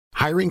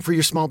Hiring for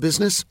your small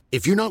business?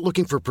 If you're not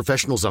looking for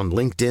professionals on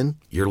LinkedIn,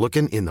 you're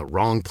looking in the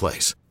wrong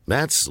place.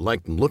 That's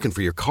like looking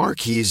for your car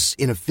keys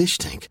in a fish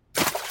tank.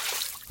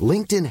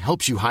 LinkedIn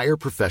helps you hire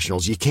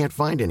professionals you can't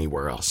find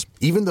anywhere else,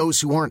 even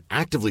those who aren't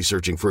actively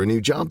searching for a new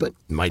job but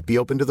might be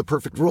open to the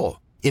perfect role.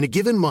 In a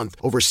given month,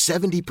 over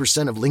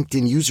 70% of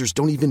LinkedIn users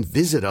don't even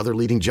visit other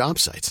leading job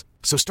sites.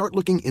 So start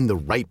looking in the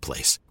right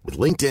place. With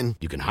LinkedIn,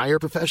 you can hire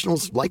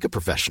professionals like a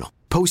professional.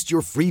 Post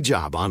your free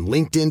job on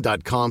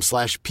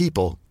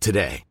linkedin.com/people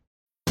today.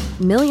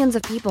 Millions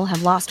of people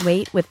have lost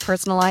weight with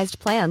personalized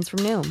plans from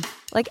Noom.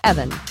 Like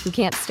Evan, who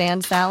can't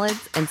stand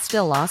salads and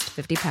still lost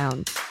 50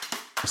 pounds.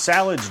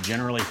 Salads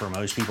generally for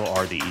most people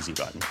are the easy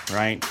button,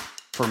 right?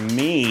 For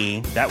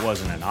me, that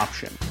wasn't an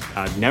option.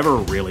 I never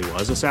really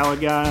was a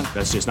salad guy.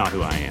 That's just not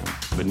who I am.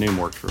 But Noom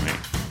worked for me.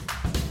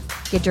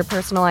 Get your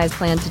personalized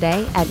plan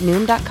today at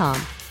Noom.com.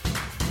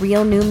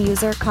 Real Noom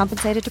user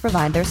compensated to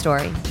provide their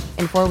story.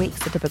 In 4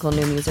 weeks, the typical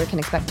Noom user can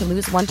expect to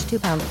lose 1 to 2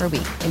 pounds per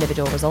week.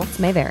 Individual results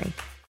may vary.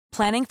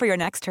 Planning for your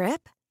next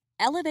trip?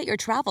 Elevate your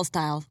travel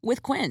style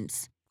with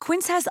Quince.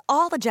 Quince has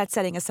all the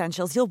jet-setting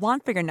essentials you'll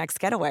want for your next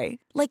getaway,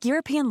 like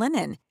European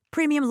linen,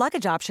 premium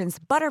luggage options,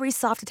 buttery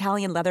soft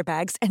Italian leather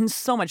bags, and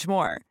so much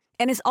more.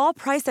 And is all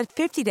priced at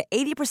 50 to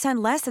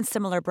 80% less than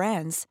similar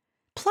brands.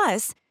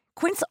 Plus,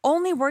 Quince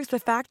only works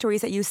with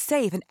factories that use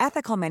safe and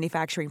ethical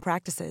manufacturing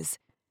practices.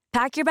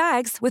 Pack your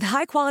bags with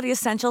high-quality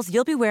essentials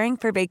you'll be wearing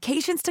for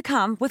vacations to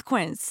come with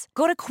Quince.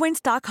 Go to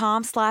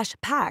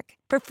quince.com/pack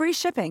for free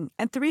shipping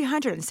and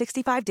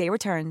 365-day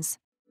returns.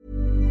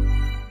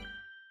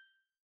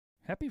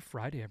 Happy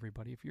Friday,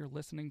 everybody. If you're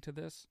listening to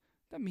this,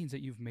 that means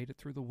that you've made it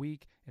through the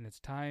week, and it's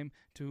time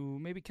to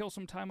maybe kill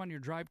some time on your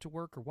drive to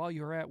work or while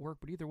you're at work.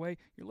 But either way,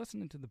 you're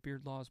listening to the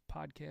Beard Laws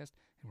podcast,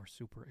 and we're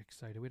super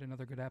excited. We had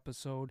another good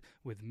episode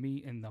with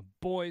me and the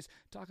boys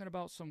talking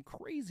about some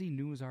crazy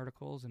news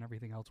articles and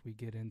everything else we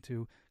get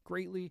into.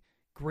 Greatly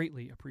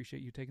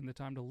appreciate you taking the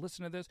time to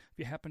listen to this. If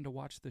you happen to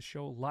watch the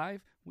show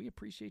live, we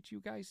appreciate you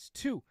guys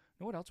too.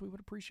 Know what else we would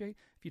appreciate?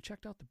 If you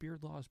checked out the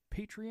Beard Laws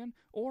Patreon,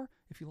 or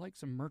if you like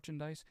some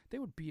merchandise, they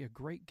would be a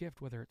great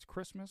gift, whether it's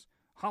Christmas,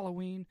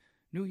 Halloween,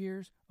 New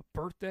Year's, a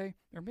birthday,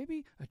 or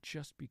maybe a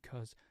just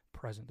because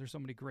present. There's so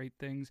many great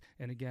things.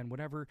 And again,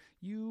 whatever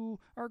you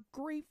are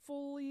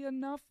gratefully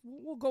enough,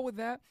 we'll go with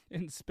that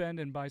and spend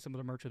and buy some of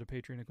the merch at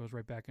the Patreon. It goes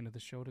right back into the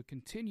show to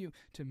continue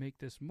to make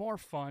this more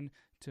fun,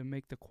 to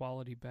make the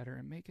quality better,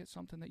 and make it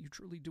something that you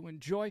truly do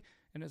enjoy.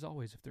 And as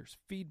always, if there's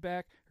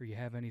feedback or you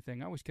have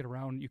anything, I always get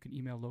around. You can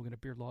email Logan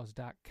at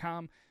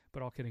beardlaws.com.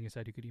 But all kidding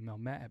aside, you could email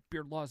Matt at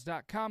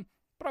beardlaws.com.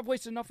 But I've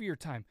wasted enough of your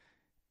time.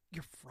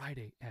 Your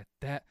Friday at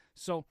that.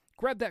 So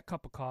grab that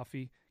cup of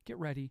coffee, get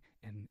ready,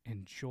 and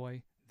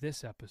enjoy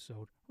this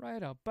episode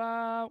right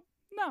about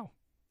now.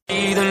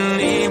 The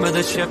name of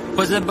the ship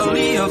was a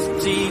belly of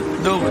tea.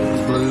 The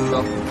winds blew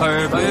up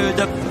her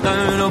bow, up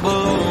down, oh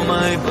below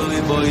my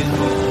bully boys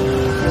roll.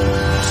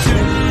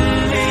 Soon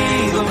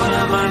may the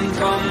wellerman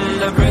come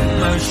to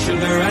bring us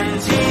sugar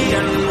and tea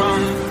and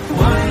rum.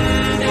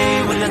 One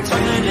day when the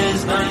tonguing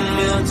is done,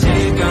 we'll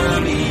take our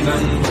leave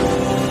and go.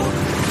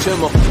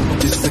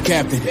 This is the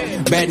captain.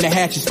 Batting the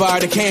hatches,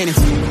 fire the cannons.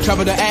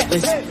 Travel the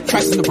Atlas,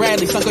 tracks in the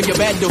Bradley, sunk on your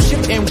bad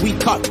ship, and we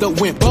caught the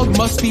wind. Bug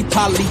must be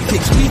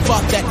politics. We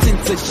fought that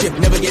censorship.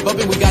 Never give up,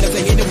 and we gotta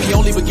say it, and we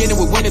only beginning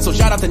with winning. So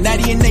shout out to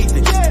Natty and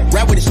Nathan.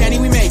 Rap with the shanty,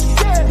 we make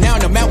it. Now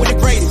in the mount with the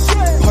greatest.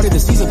 Part of the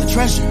seas of the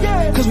treasure,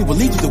 cause we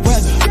believe through the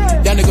weather.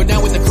 Down to go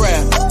down with the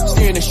crab,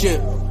 steering the ship.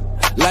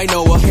 Like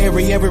Noah,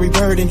 carry every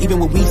burden.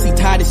 Even when we see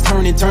tide is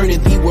turning,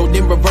 the world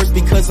in reverse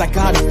because I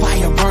got a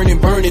fire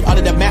burning. All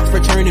of the maps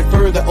returning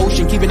further,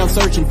 ocean keeping on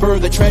searching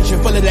further, treasure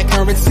full of that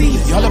currency.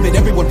 Y'all of it,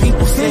 everyone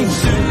people sing.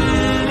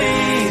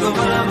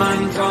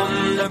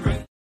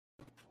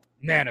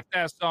 Man, if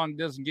that song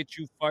doesn't get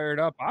you fired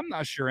up, I'm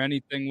not sure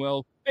anything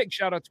will. Big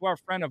shout out to our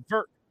friend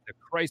Avert the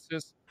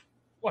Crisis.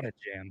 What a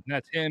jam!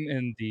 That's him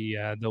and the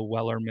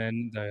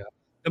Wellerman, the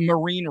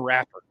Marine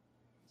rapper.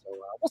 So,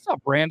 what's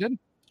up, Brandon?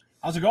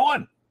 How's it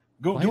going?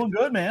 Doing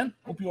good, man.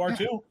 Hope you are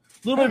too.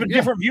 A little bit of a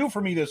different view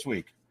for me this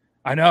week.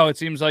 I know it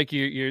seems like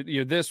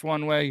you're this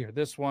one way, you're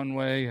this one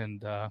way,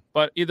 and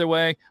but either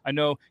way, I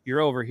know you're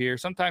over here.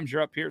 Sometimes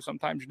you're up here,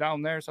 sometimes you're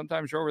down there,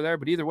 sometimes you're over there,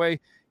 but either way,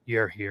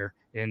 you're here.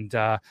 And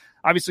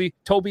obviously,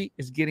 Toby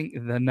is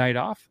getting the night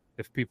off.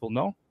 If people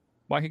know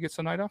why he gets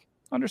the night off,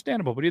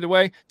 understandable. But either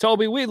way,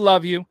 Toby, we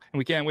love you, and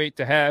we can't wait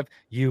to have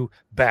you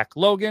back.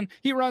 Logan,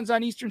 he runs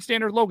on Eastern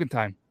Standard Logan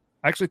time.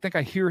 I actually think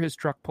I hear his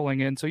truck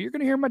pulling in, so you're going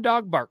to hear my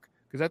dog bark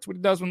because that's what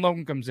he does when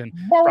Logan comes in.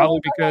 Probably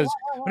because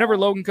whenever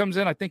Logan comes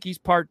in, I think he's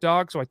part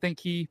dog, so I think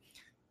he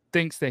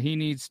thinks that he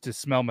needs to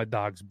smell my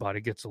dog's butt.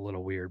 It gets a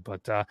little weird,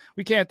 but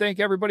we can't thank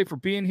everybody for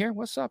being here.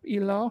 What's up,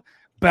 Elo?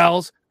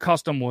 Bell's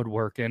Custom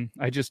Woodworking.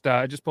 I just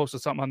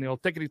posted something on the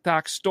old Tickety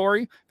Talk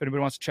story. If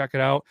anybody wants to check it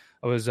out,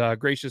 I was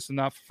gracious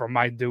enough for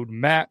my dude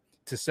Matt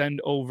to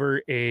send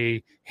over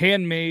a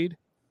handmade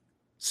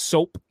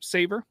soap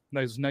saver,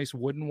 those nice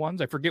wooden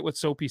ones. I forget what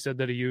soap he said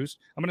that he used.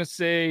 I'm going to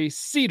say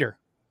cedar,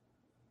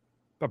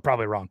 but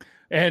probably wrong.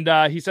 And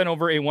he sent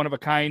over a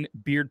one-of-a-kind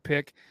beard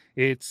pick.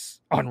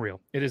 It's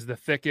unreal. It is the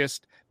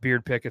thickest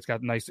beard pick. It's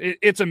got nice.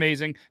 It's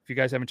amazing. If you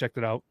guys haven't checked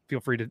it out, feel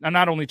free to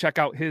not only check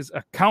out his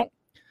account,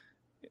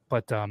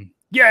 but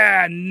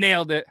yeah,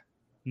 nailed it.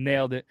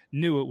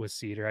 Knew it was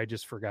cedar. I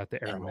just forgot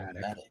the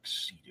aromatic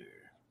cedar.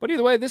 But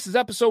either way, this is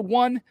episode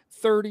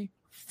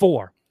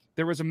 134.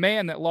 There was a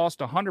man that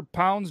lost 100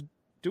 pounds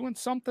doing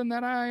something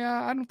that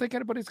I don't think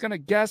anybody's going to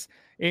guess.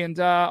 And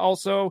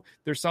also,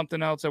 there's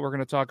something else that we're going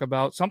to talk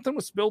about. Something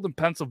was spilled in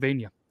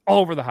Pennsylvania all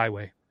over the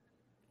highway.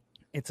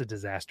 It's a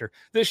disaster.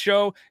 This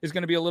show is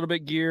going to be a little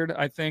bit geared,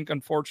 I think,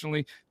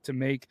 unfortunately, to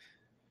make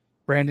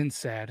Brandon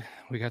sad.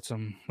 We got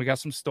some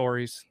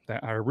stories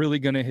that are really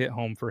going to hit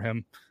home for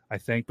him, I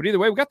think. But either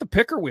way, we got the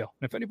picker wheel.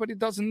 And if anybody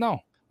doesn't know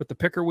what the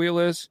picker wheel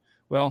is,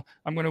 well,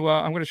 I'm going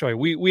to show you.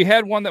 We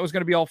had one that was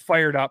going to be all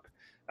fired up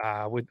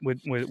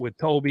with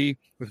Toby,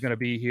 who's going to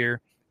be here,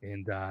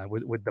 and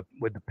with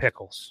the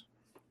pickles.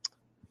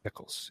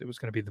 Pickles. It was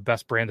going to be the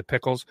best brand of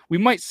pickles. We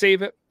might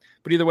save it,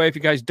 but either way, if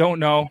you guys don't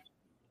know,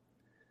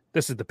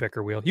 this is the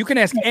picker wheel. You can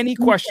ask any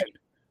question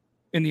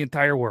in the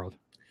entire world.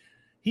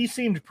 He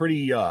seemed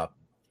pretty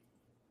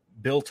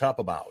built up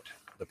about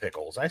the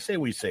pickles. I say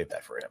we save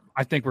that for him.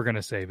 I think we're going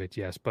to save it,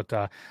 yes. But,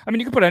 I mean,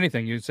 you can put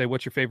anything. You can say,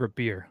 what's your favorite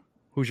beer?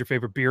 Who's your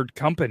favorite beard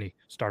company?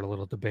 Start a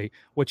little debate.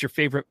 What's your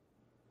favorite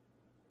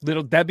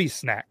Little Debbie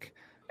snack?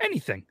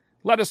 Anything.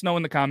 Let us know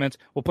in the comments.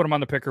 We'll put them on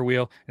the picker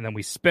wheel, and then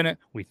we spin it.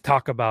 We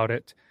talk about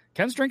it.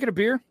 Ken's drinking a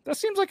beer. That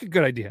seems like a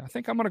good idea. I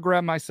think I'm going to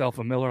grab myself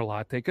a Miller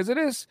Latte because it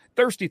is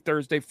Thirsty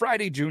Thursday,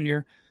 Friday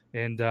Junior.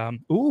 And, I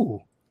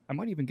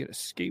might even get a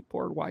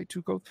skateboard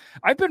Y2 coat.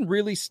 I've been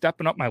really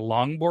stepping up my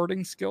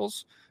longboarding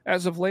skills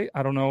as of late.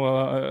 I don't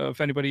know if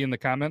anybody in the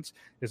comments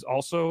is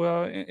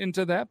also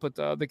into that, but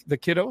the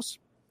kiddos,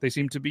 they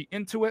seem to be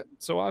into it.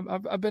 So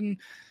I've been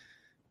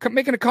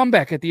making a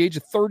comeback at the age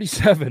of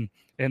 37,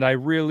 and I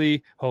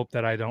really hope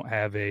that I don't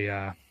have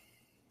a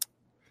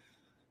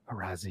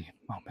Razzie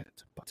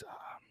moment. But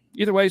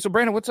either way, so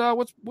Brandon,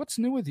 what's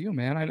new with you,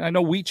 man? I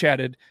know we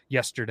chatted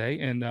yesterday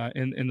in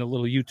the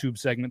little YouTube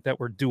segment that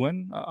we're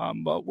doing.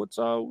 But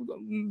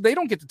they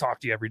don't get to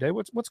talk to you every day.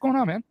 What's going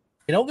on, man?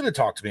 You don't get to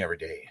talk to me every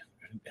day,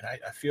 and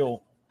I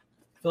feel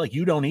like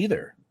you don't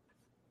either.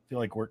 I feel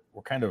like we're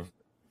kind of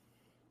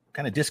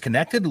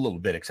disconnected a little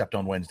bit, except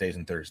on Wednesdays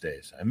and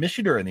Thursdays. I miss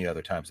you during the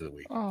other times of the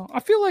week. Oh, I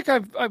feel like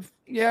I've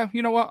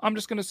you know what? I'm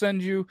just going to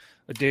send you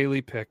a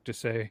daily pic to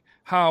say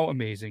how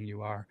amazing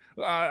you are.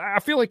 I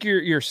feel like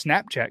your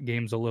Snapchat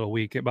game's a little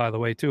weak, by the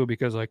way, too,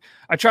 because like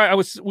I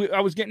was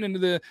getting into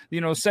the,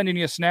 sending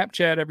you a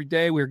Snapchat every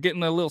day. We were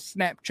getting the little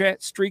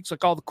Snapchat streaks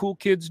like all the cool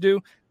kids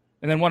do.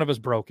 And then one of us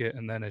broke it.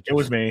 And then it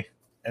was me.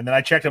 And then I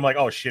checked him like,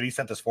 oh shit, he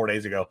sent this 4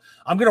 days ago.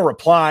 I'm going to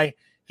reply.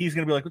 He's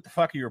going to be like, what the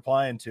fuck are you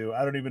replying to?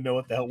 I don't even know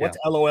what the hell. What's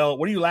LOL?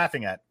 What are you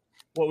laughing at?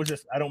 What was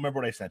this? I don't remember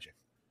what I sent you.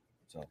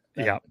 So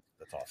that's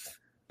awesome.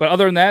 But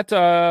other than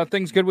that,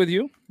 things good with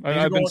you?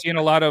 I've been seeing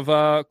a lot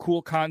of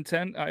cool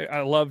content.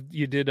 I love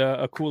you did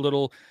a cool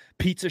little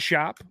pizza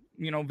shop,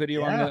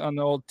 video on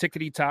the old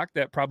Tickety Talk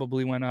that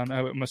probably went on,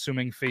 I'm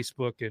assuming,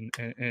 Facebook and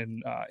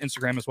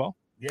Instagram as well.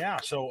 Yeah.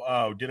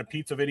 So did a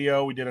pizza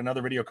video. We did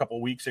another video a couple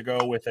of weeks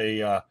ago with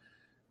a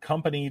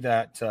company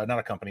that,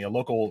 a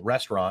local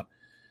restaurant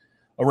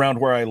around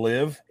where I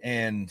live.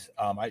 And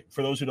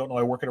for those who don't know,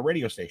 I work at a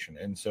radio station.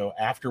 And so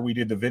after we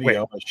did the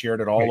video, I shared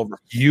it all over.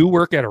 You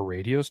work at a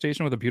radio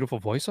station with a beautiful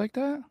voice like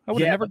that? I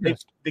would have never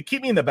guessed. They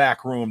keep me in the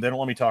back room. They don't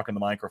let me talk in the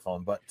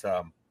microphone, but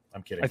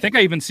I'm kidding. I think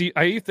I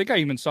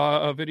even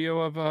saw a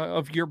video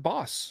of your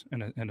boss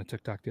in a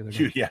TikTok the other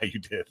day. Yeah, you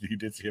did. You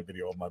did see a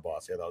video of my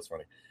boss. Yeah, that was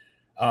funny.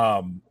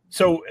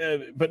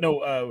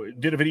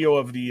 Did a video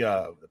of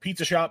the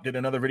pizza shop, did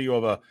another video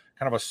of a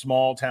kind of a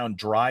small town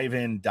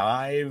drive-in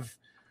dive,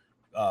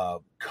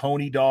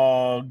 Coney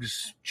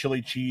dogs,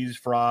 chili cheese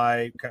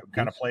fry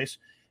kind of place.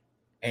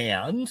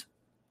 And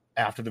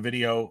after the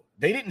video,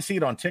 they didn't see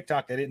it on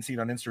TikTok. They didn't see it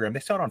on Instagram. They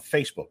saw it on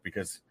Facebook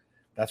because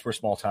that's where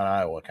small town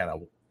Iowa kind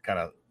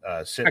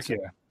of sits. Yeah.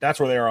 That's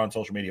where they are on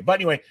social media. But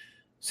anyway,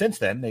 since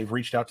then they've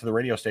reached out to the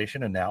radio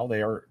station and now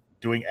they are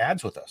doing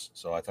ads with us.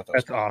 So I thought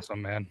that's cool.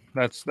 Awesome, man.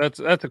 That's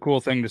a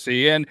cool thing to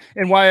see. And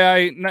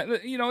why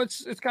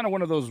it's kind of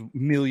one of those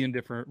million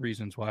different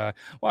reasons why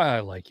I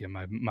like you,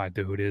 my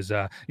dude, is,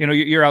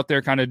 you're out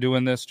there kind of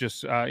doing this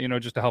just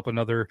to help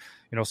another,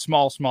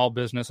 small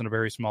business in a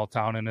very small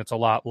town. And it's a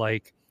lot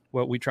like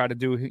what we try to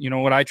do.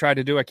 What I try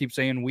to do, I keep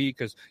saying we,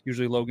 cause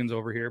usually Logan's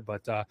over here,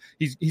 but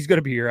he's going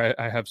to be here.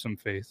 I have some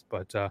faith,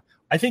 but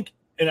I think,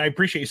 and I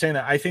appreciate you saying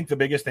that. I think the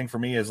biggest thing for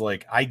me is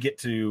like, I get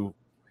to,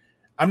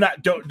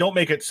 don't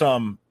make it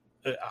some,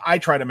 I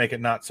try to make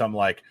it not some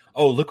like,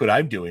 oh, look what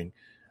I'm doing.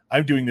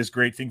 I'm doing this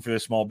great thing for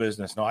this small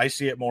business. No, I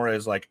see it more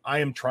as like, I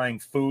am trying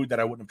food that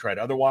I wouldn't have tried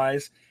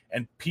otherwise.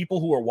 And people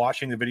who are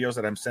watching the videos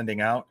that I'm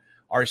sending out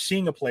are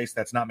seeing a place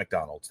that's not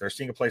McDonald's. They're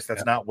seeing a place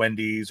that's not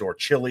Wendy's or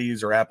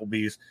Chili's or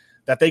Applebee's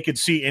that they could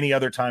see any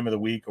other time of the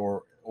week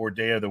or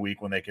day of the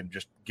week when they can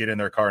just get in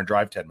their car and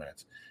drive 10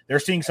 minutes. They're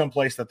seeing some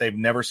place that they've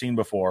never seen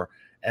before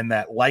and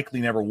that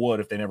likely never would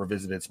if they never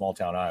visited small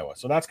town Iowa.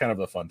 So that's kind of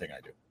the fun thing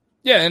I do.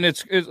 Yeah, and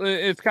it's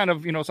kind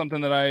of,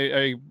 something that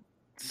I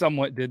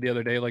somewhat did the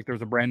other day. Like,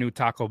 there's a brand new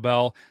Taco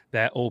Bell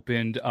that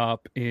opened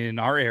up in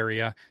our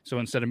area. So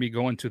instead of me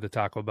going to the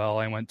Taco Bell,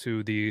 I went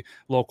to the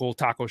local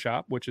taco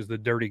shop, which is the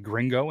Dirty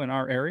Gringo in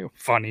our area.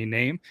 Funny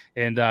name.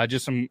 And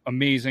just some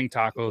amazing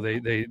taco.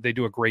 They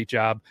do a great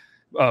job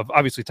of,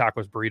 obviously,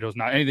 tacos, burritos,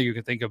 not anything you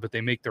can think of, but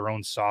they make their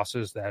own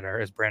sauces that are,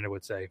 as Brandon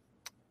would say,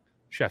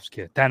 chef's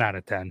kit, 10 out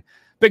of 10.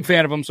 Big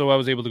fan of them, so I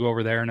was able to go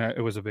over there, and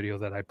it was a video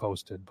that I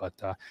posted. But,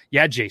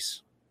 yeah,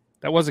 Jace,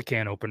 that was a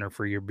can opener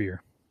for your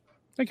beer.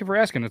 Thank you for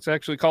asking. It's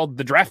actually called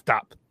the Draft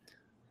Top.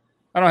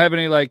 I don't have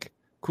any,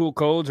 cool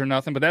codes or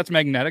nothing, but that's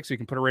magnetic, so you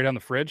can put it right on the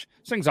fridge.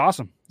 This thing's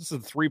awesome. This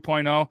is the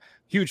 3.0.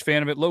 Huge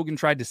fan of it. Logan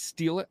tried to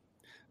steal it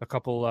a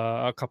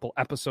couple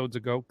episodes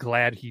ago.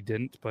 Glad he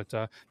didn't. But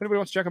if anybody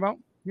wants to check them out,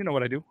 you know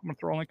what I do. I'm going to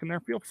throw a link in there.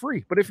 Feel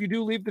free. But if you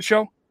do leave the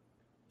show,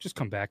 just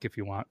come back if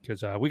you want,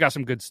 because we got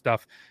some good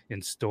stuff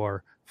in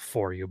store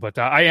for you. But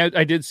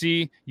I did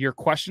see your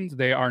questions.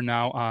 They are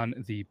now on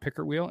the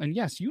picker wheel. And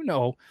yes, you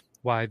know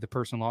why the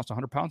person lost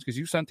 100 pounds, because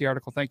you sent the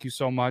article. Thank you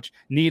so much.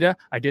 Nita,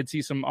 I did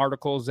see some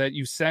articles that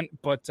you sent,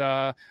 but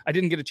I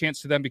didn't get a chance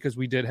to them because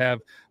we did have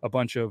a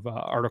bunch of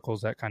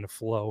articles that kind of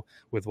flow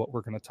with what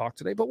we're going to talk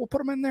today, but we'll put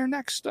them in there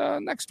next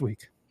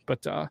week.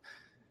 But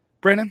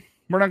Brandon,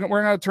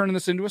 we're not turning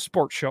this into a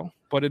sports show,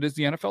 but it is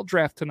the NFL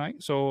draft tonight.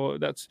 So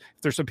if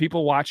there's some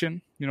people watching,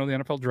 the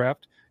NFL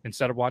draft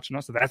instead of watching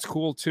us, that's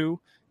cool too.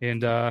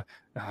 And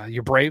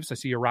your Braves, I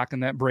see you're rocking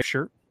that Brave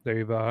shirt.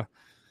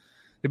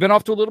 They've been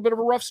off to a little bit of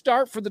a rough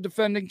start for the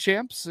defending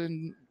champs,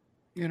 and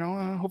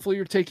hopefully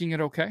you're taking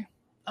it okay.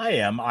 I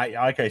am.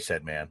 Like I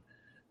said, man,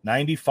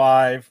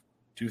 95,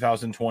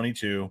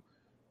 2022,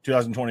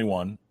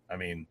 2021. I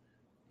mean,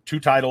 2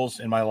 titles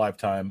in my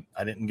lifetime.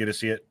 I didn't get to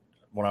see it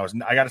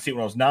I got to see it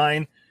when I was 9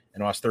 and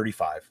when I was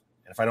 35.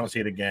 And if I don't see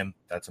it again,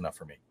 that's enough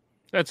for me.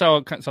 That's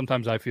how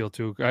sometimes I feel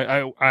too.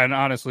 And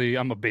honestly,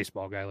 I'm a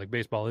baseball guy. Like,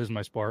 baseball is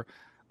my sport.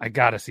 I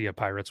got to see a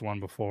Pirates one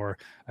before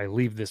I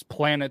leave this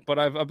planet, but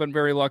I've been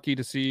very lucky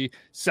to see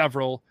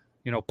several,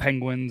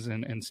 Penguins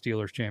and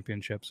Steelers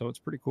championships. So it's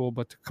pretty cool,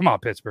 but come on,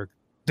 Pittsburgh,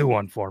 do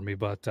one for me.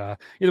 But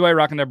either way,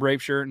 rocking that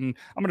Brave shirt, and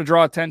I'm going to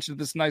draw attention to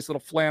this nice little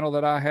flannel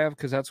that I have,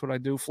 because that's what I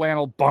do.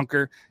 Flannel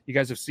bunker. You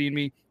guys have seen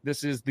me.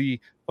 This is the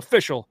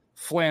official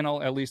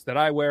flannel, at least that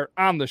I wear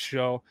on the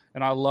show.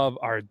 And I love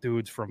our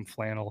dudes from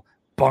Flannel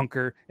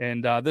Bunker.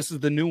 And this is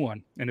the new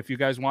one. And if you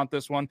guys want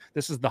this one,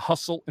 this is the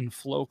Hustle and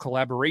Flow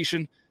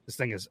collaboration. This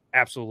thing is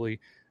absolutely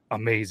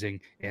amazing.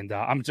 And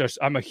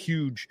I'm a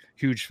huge,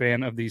 huge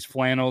fan of these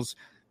flannels.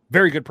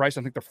 Very good price.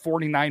 I think they're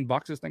 $49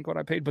 I think what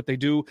I paid, but they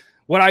do,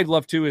 what I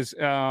love too is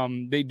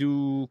they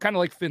do kind of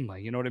like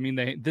Finlay. You know what I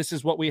mean? This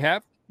is what we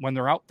have. When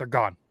they're out, they're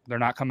gone. They're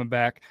not coming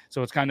back.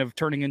 So it's kind of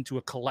turning into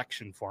a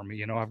collection for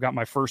me. I've got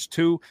my first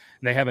 2,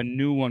 and they have a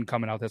new one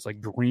coming out that's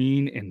like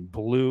green and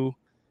blue.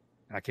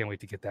 And I can't wait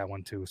to get that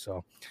one too.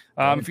 So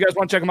if you guys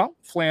want to check them out,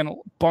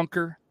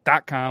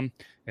 flannelbunker.com.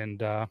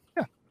 And yeah,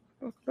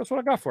 that's what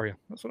I got for you.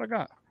 That's what I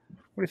got.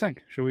 What do you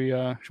think? Should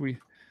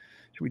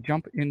we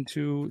jump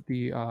into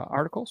the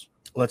articles?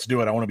 Let's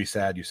do it. I want to be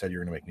sad. You said you're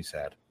going to make me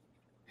sad.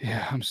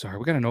 Yeah, I'm sorry.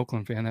 We got an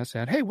Oakland fan that's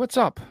sad. Hey, what's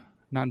up,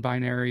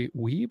 non-binary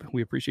weeb?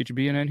 We appreciate you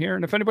being in here.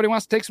 And if anybody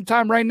wants to take some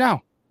time right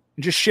now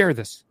and just share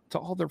this to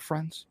all their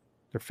friends,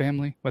 their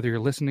family, whether you're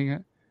listening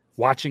it,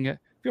 watching it,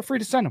 feel free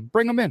to send them.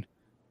 Bring them in.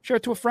 Share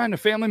it to a friend, a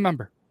family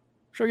member.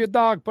 Show your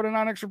dog. Put it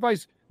on extra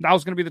advice.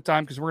 Now's going to be the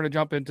time, because we're going to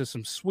jump into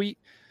some sweet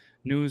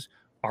news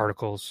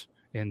articles.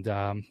 And,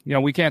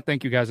 we can't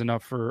thank you guys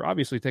enough for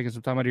obviously taking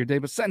some time out of your day,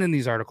 but sending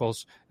these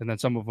articles. And then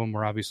some of them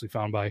were obviously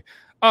found by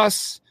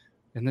us.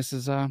 And this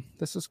is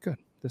good.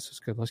 This is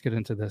good. Let's get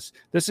into this.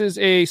 This is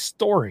a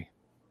story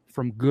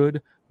from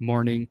Good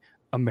Morning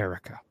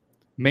America.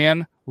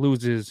 Man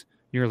loses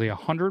nearly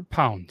 100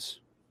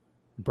 pounds.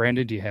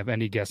 Brandon, do you have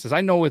any guesses?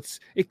 I know it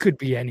could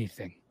be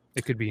anything.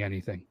 It could be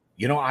anything.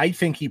 I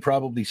think he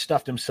probably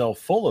stuffed himself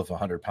full of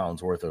 100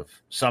 pounds worth of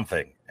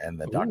something, and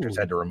the doctors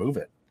had to remove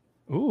it.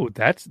 Ooh,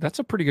 that's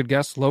a pretty good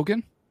guess,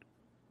 Logan.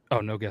 Oh,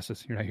 no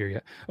guesses. You're not here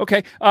yet.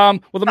 Okay. Well,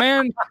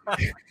 the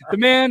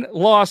man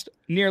lost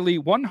nearly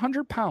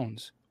 100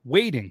 pounds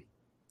waiting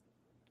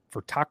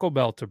for Taco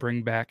Bell to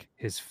bring back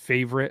his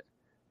favorite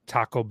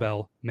Taco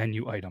Bell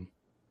menu item.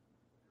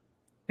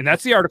 And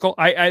that's the article.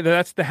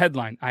 That's the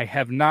headline. I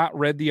have not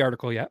read the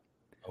article yet.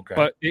 Okay.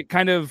 But it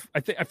kind of,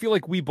 I feel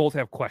like we both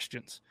have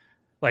questions.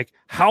 Like,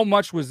 how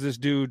much was this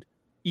dude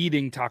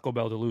eating Taco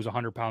Bell to lose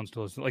 100 pounds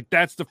to lose? Like,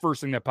 that's the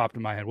first thing that popped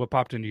in my head. What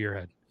popped into your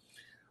head?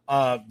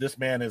 This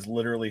man is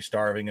literally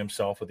starving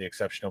himself, with the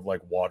exception of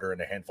like water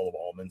and a handful of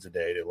almonds a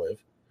day to live.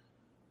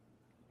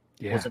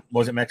 Yeah.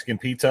 Was it Mexican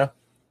pizza?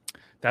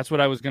 That's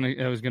what I was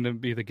gonna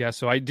be the guess.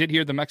 So I did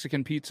hear the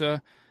Mexican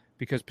pizza,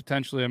 because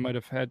potentially I might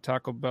have had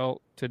Taco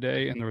Bell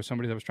today, and there was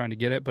somebody that was trying to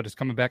get it, but it's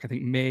coming back, I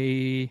think,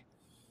 May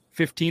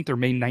 15th or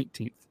May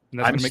 19th. And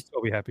that's going to make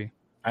Toby happy.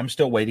 I'm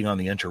still waiting on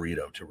the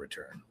Enchilito to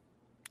return.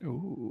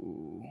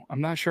 Ooh,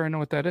 I'm not sure I know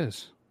what that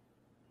is.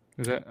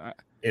 Is that?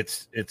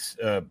 It's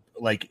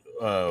like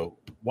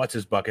what's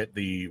his bucket?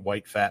 The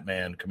white fat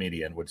man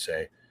comedian would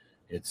say,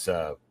 It's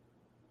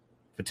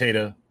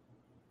potato,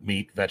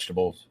 meat,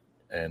 vegetables,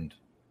 and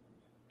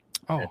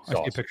I see a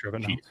sauce. picture of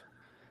it now. Cheese.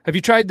 Have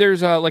you tried?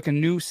 There's like a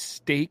new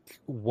steak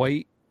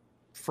white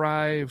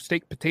fry,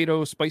 steak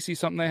potato spicy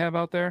something they have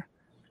out there.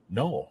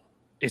 No.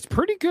 It's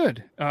pretty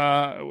good.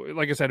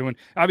 Like I said, when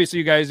obviously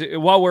you guys,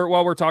 while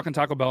we're talking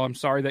Taco Bell, I'm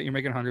sorry that you're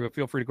making hungry, but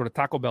feel free to go to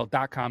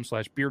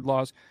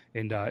tacobell.com/beardlaws,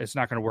 and it's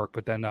not going to work.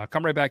 But then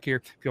come right back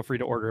here. Feel free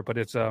to order it. But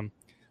it's let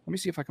me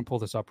see if I can pull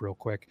this up real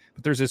quick.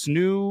 But there's this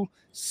new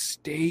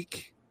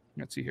steak.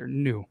 Let's see here,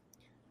 new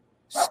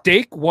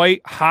steak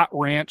white hot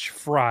ranch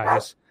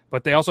fries.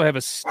 But they also have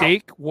a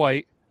steak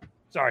white.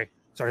 Sorry,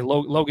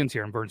 Logan's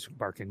here and Burns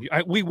barking.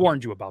 We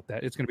warned you about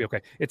that. It's going to be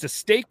okay. It's a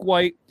steak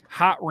white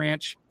hot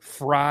ranch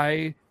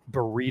fry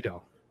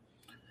burrito.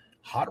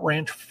 Hot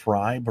ranch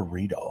fry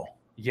burrito.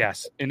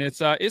 Yes, and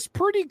it's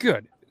pretty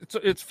good.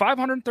 It's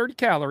 530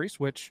 calories,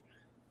 which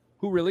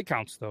who really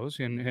counts those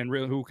and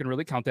who can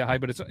really count that high?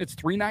 But it's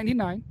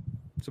 $3.99,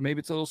 so maybe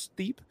it's a little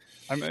steep.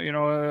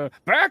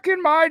 Back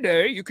in my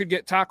day, you could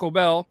get Taco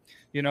Bell.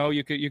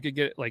 You could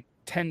get like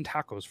 10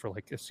 tacos for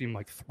like it seemed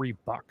like $3,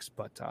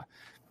 but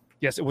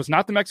yes, it was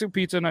not the Mexican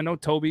pizza, and I know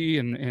Toby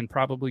and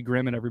probably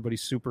Grim and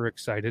everybody's super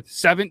excited.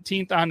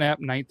 17th on app,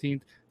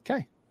 19th.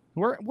 Okay,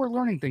 we're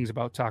learning things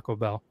about Taco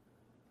Bell.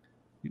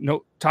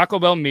 Taco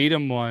Bell made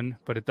him one,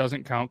 but it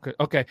doesn't count.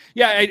 Okay,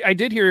 yeah, I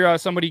did hear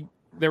somebody.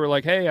 They were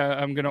like, "Hey,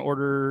 I'm gonna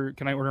order.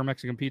 Can I order a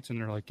Mexican pizza?"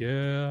 And they're like,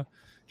 "Yeah,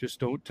 just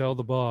don't tell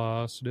the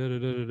boss." Da, da,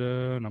 da, da,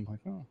 da. And I'm like,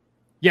 "Oh,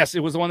 yes,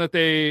 it was the one that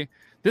they.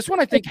 This one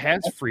I think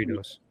has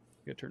Fritos.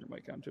 You gotta turn your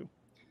mic on too.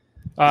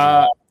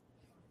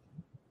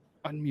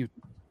 Unmute.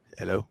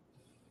 Hello.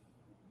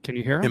 Can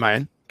you hear him? Am I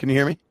in? Can you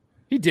hear me?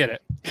 He did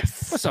it.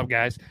 What's up,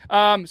 guys?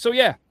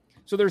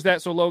 So there's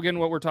that. So Logan,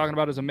 what we're talking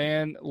about is a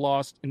man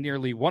lost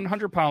nearly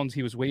 100 pounds.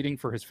 He was waiting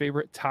for his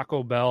favorite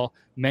Taco Bell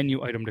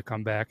menu item to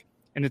come back.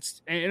 And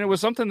it was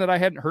something that I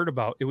hadn't heard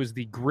about. It was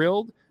the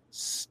grilled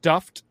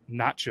stuffed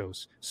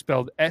nachos,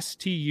 spelled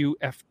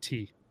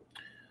STUFT.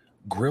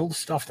 Grilled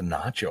stuffed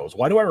nachos.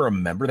 Why do I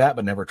remember that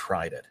but never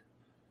tried it?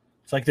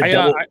 It's like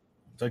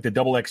the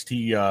double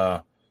XT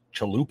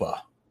chalupa.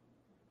 Is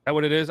that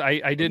what it is?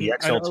 I didn't.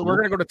 We're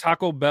going to go to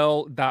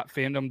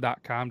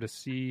tacobell.fandom.com to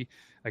see,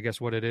 I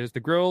guess, what it is. The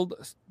grilled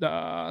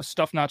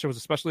stuffed nacho was a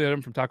specialty item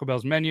from Taco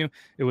Bell's menu.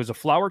 It was a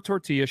flour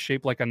tortilla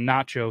shaped like a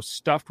nacho,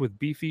 stuffed with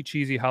beefy,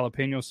 cheesy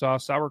jalapeno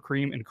sauce, sour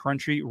cream, and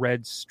crunchy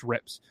red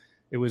strips.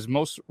 It was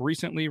most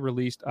recently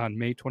released on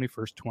May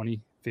 21st,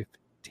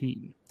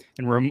 2015.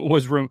 And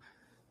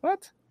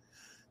what?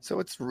 So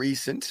it's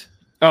recent.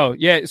 Oh,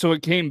 yeah. So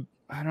it came...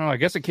 I don't know. I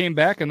guess it came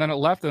back and then it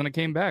left and then it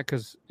came back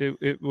because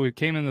it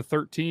came in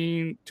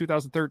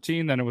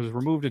 2013. Then it was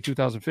removed in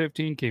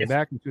 2015, came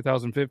back in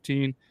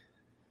 2015.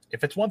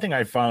 If it's one thing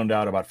I found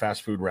out about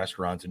fast food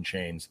restaurants and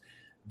chains,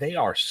 they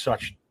are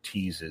such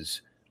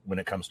teases when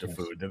it comes to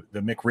food.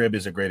 The McRib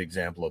is a great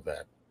example of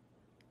that.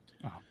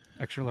 Oh,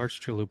 extra large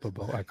chalupa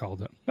boat, I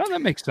called it. Well,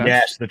 that makes sense.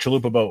 Yes, the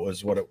chalupa boat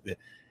was what it.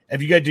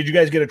 Did you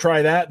guys get to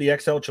try that? The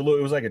XL chalupa.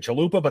 It was like a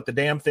chalupa, but the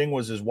damn thing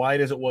was as wide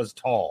as it was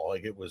tall.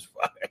 Like it was.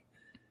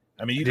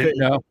 I mean, you could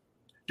know.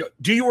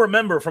 Do you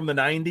remember from the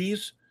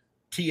 90s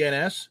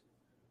TNS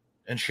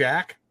and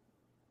Shaq?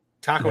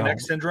 Taco Neck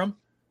Syndrome?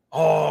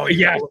 Oh,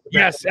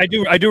 yes, I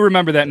do. I do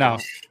remember that now.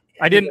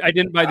 I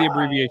didn't buy the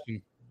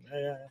abbreviation.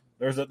 Yeah.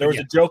 There was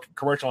a joke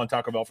commercial on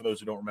Taco Bell for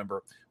those who don't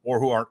remember or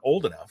who aren't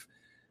old enough.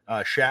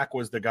 Shaq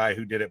was the guy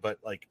who did it, but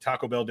like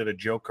Taco Bell did a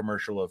joke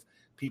commercial of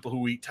people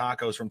who eat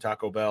tacos from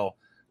Taco Bell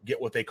get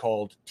what they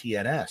called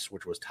TNS,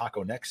 which was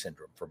taco neck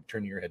syndrome, from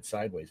turning your head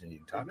sideways and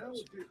eating tacos.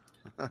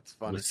 That's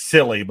funny. It was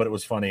silly, but it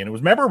was funny and it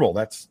was memorable.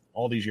 That's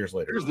all these years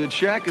later. That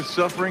Shaq is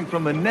suffering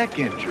from a neck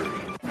injury.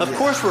 Of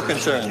course we're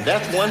concerned.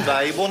 That's one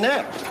valuable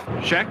neck.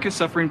 Shaq is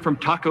suffering from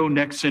taco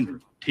neck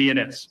syndrome,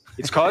 TNS.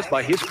 It's caused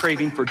by his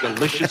craving for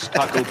delicious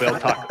Taco Bell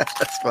tacos.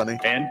 That's funny.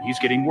 And he's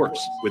getting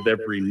worse with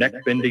every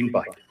neck-bending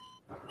bite.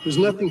 There's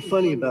nothing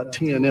funny about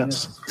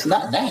TNS. It's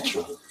not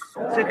natural.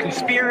 It's a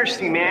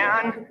conspiracy,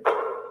 man.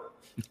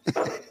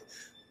 Get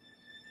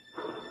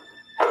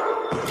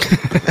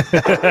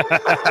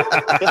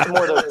some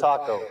more of those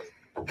tacos.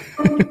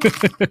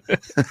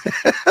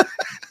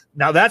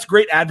 Now that's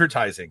great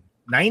advertising.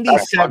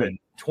 97,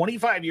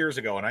 25 years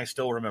ago, and I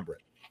still remember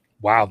it.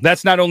 Wow,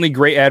 that's not only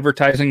great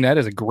advertising, that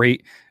is a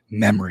great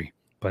memory.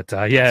 But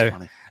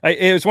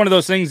it was one of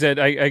those things that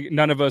I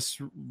none of us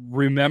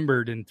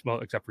remembered,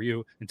 except for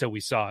you, until we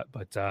saw it.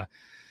 But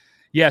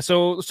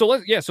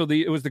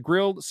it was the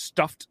grilled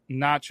stuffed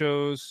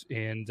nachos,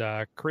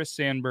 and Chris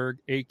Sandberg,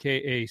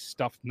 aka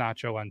Stuffed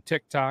Nacho, on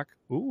TikTok.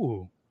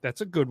 Ooh,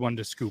 that's a good one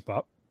to scoop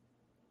up.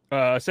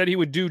 Said he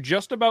would do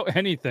just about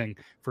anything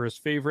for his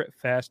favorite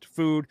fast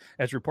food,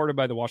 as reported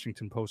by the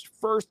Washington Post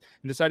first,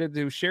 and decided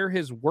to share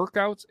his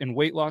workouts and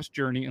weight loss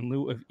journey in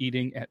lieu of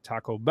eating at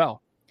Taco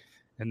Bell.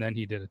 And then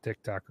he did a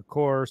TikTok, of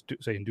course,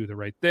 saying do the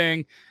right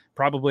thing.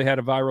 Probably had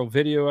a viral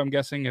video, I'm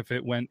guessing, if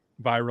it went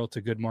viral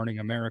to Good Morning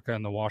America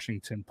and the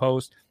Washington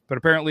Post. But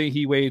apparently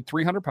he weighed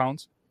 300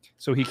 pounds,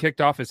 So he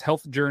kicked off his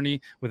health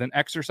journey with an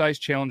exercise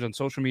challenge on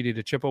social media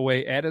to chip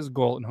away at his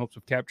goal in hopes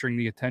of capturing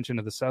the attention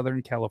of the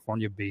Southern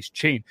California-based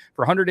chain.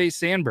 For 100 Days,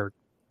 Sandberg,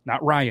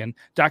 not Ryan,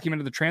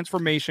 documented the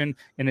transformation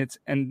in its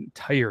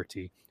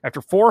entirety.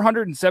 After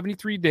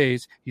 473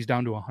 days, he's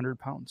down to 100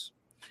 pounds.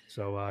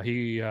 So I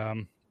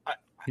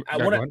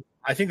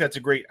think that's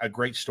a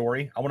great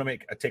story. I want to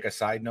take a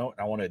side note.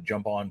 I want to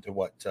jump on to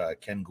what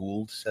Ken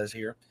Gould says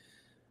here.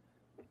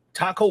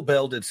 Taco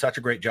Bell did such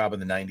a great job in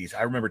the 90s.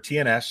 I remember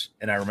TNS,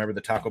 and I remember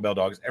the Taco Bell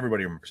dogs.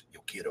 Everybody remembers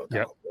Yo Quiero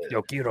Taco Bell.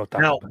 Yo Quiero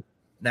Taco Bell.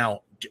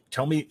 Now,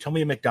 tell me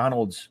a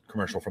McDonald's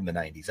commercial from the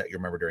 90s that you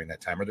remember during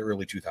that time, or the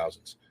early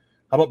 2000s.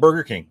 How about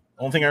Burger King?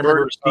 Only thing I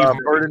remember is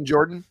Bird and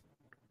Jordan.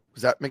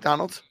 Was that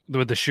McDonald's?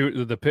 With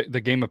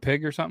the game of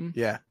pig or something?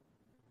 Yeah.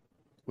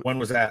 When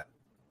was that?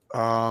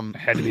 It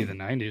had to be the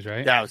 90s,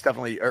 right? Yeah, it was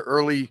definitely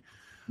early.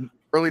 No,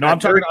 I'm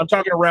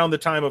talking around the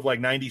time of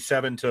like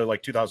 97 to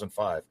like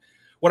 2005.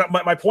 What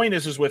my point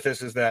is with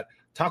this is that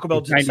Taco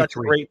Bell did such a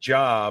great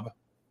job.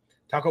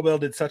 Taco Bell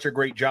did such a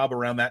great job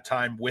around that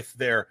time with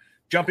their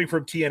jumping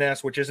from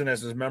TNS, which isn't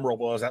as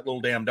memorable as that little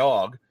damn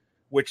dog,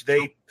 which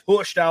they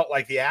pushed out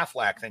like the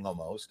Aflac thing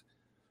almost.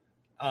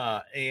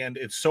 And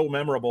it's so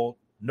memorable.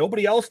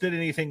 Nobody else did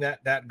anything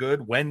that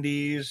good.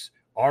 Wendy's,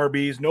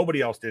 Arby's,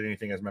 nobody else did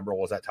anything as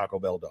memorable as that Taco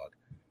Bell dog.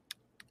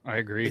 I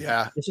agree.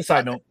 Yeah. Just a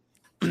side note.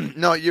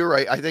 No, you're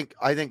right. I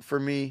think for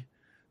me,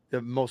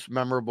 the most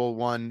memorable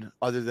one,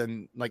 other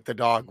than like the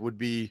dog, would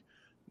be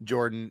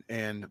Jordan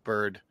and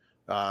Bird,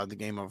 the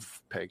game of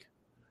pig.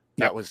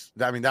 That was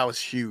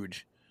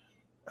huge.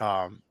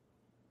 Yeah,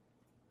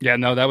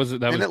 no, that was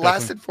and it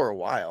lasted for a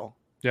while.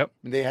 Yep.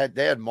 They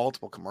had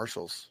multiple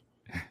commercials,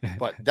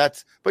 but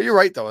you're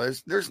right though.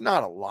 There's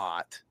not a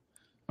lot.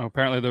 Oh,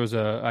 apparently there was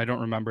I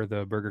don't remember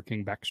the Burger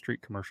King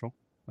Backstreet commercial.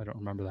 I don't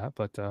remember that,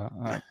 but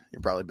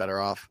you're probably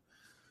better off.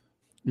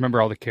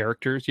 Remember all the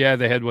characters? Yeah,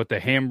 they had the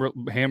Hamburglar,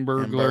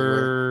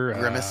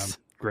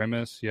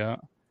 Grimace. Yeah,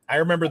 I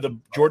remember the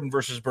Jordan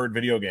versus Bird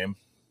video game.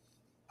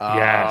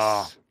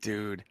 Yes,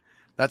 dude,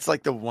 that's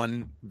like the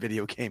one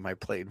video game I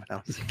played when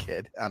I was a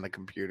kid on the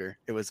computer.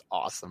 It was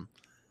awesome.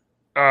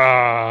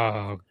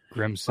 Oh,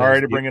 Grim says,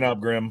 sorry to bring it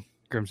up, Grim.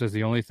 Grim says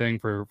the only thing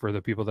for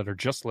the people that are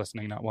just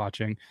listening, not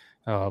watching,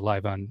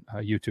 live on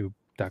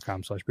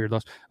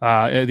YouTube.com/beardlaws.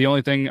 The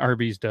only thing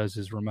Arby's does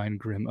is remind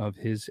Grim of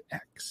his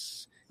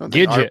ex.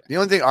 The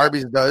only thing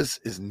Arby's does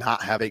is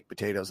not have baked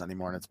potatoes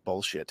anymore, and it's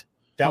bullshit.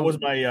 That was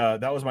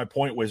my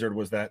point, Wizard,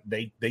 was that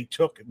they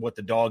took what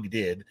the dog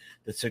did,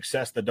 the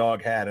success the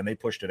dog had, and they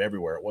pushed it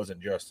everywhere. It wasn't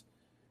just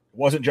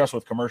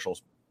with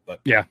commercials, but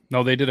yeah,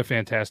 no, they did a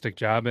fantastic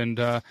job. And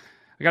I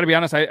got to be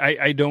honest,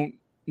 I don't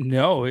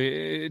know.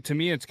 To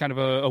me, it's kind of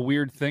a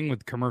weird thing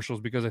with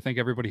commercials because I think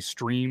everybody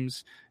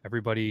streams,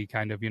 everybody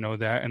kind of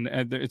that, and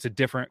it's a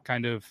different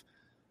kind of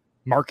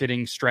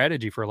marketing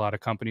strategy for a lot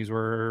of companies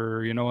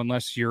where,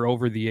 unless you're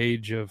over the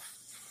age of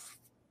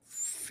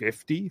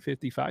 50,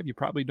 55, you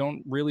probably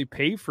don't really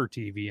pay for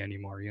TV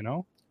anymore,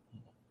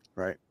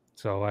 Right.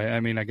 So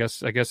I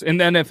guess, and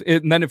then if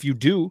you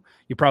do,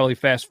 you probably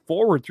fast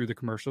forward through the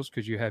commercials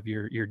because you have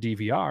your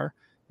DVR.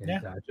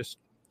 And, just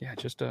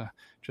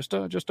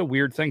a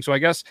weird thing. So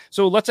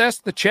let's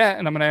ask the chat,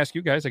 and I'm going to ask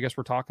you guys. I guess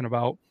we're talking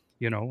about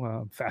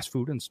fast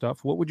food and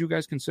stuff. What would you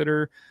guys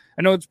consider?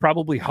 I know it's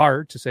probably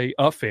hard to say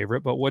a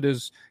favorite, but what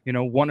is,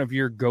 one of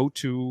your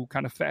go-to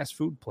kind of fast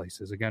food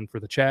places, again, for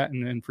the chat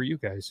and for you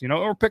guys,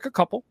 or pick a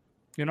couple,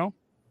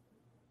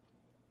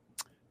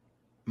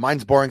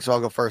 Mine's boring, so I'll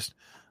go first.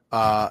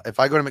 If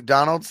I go to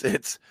McDonald's,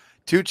 it's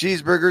 2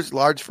 cheeseburgers,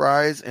 large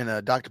fries, and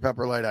a Dr.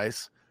 Pepper light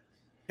ice.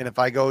 And if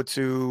I go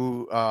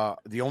to,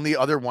 the only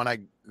other one I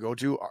go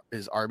to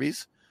is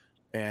Arby's,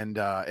 and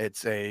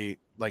it's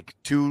like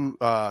 2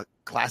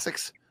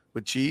 classics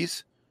with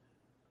cheese,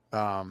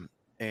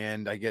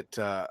 and I get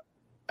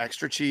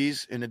extra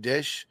cheese in a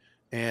dish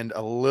and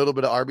a little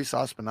bit of Arby's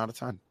sauce, but not a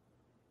ton.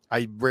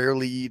 I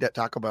rarely eat at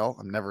Taco Bell.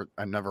 I'm never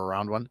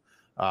around one,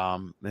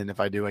 and if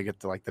I do, I get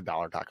the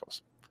 $1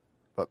 tacos.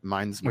 But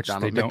mine's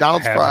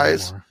McDonald's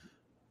fries, anymore.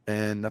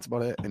 And that's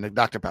about it. And the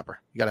Dr. Pepper.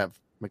 You gotta have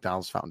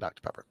McDonald's fountain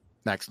Dr. Pepper.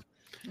 Next.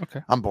 Okay,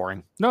 I'm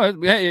boring. No,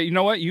 yeah, you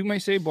know what? You may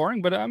say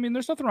boring, but I mean,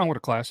 there's nothing wrong with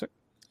a classic.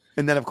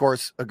 And then, of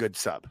course, a good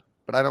sub.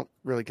 But I don't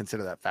really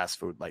consider that fast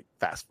food, like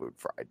fast food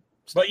fried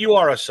stuff. But you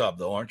are a sub,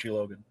 though, aren't you,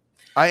 Logan?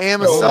 I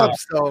am a sub.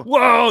 So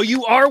whoa,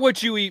 you are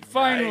what you eat.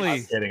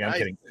 Finally, I'm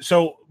kidding.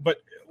 So, but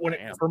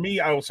for me,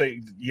 I will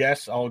say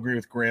yes. I'll agree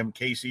with Grim.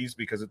 Casey's,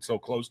 because it's so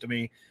close to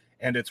me,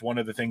 and it's one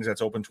of the things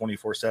that's open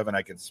 24/7.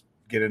 I can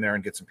get in there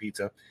and get some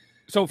pizza.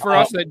 So for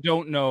us that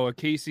don't know, a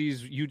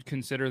Casey's, you'd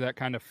consider that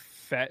kind of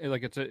fat?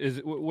 Like it's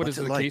what is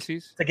it? Like?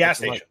 Casey's? It's a gas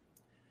station.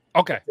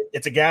 Okay.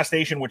 It's a gas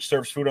station which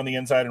serves food on the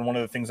inside, and one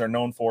of the things they're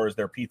known for is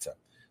their pizza.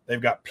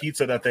 They've got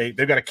pizza that they've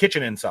got a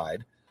kitchen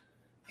inside,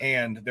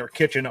 and their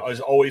kitchen is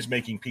always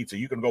making pizza.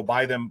 You can go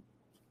buy them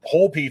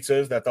whole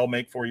pizzas that they'll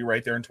make for you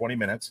right there in 20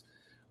 minutes,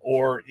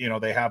 or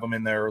they have them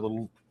in their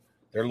little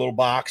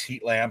box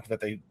heat lamp that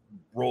they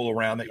roll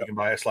around that you can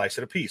buy a slice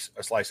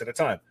at a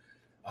time.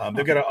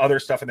 They've got other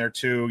stuff in there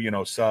too,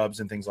 subs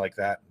and things like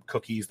that.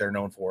 Cookies they're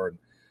known for,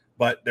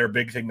 but their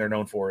big thing they're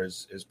known for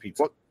is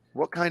pizza.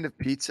 What kind of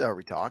pizza are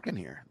we talking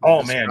here?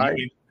 Oh man,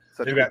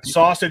 they've got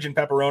sausage and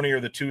pepperoni are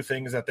the two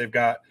things that they've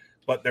got,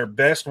 but their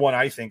best one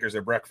I think is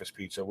their breakfast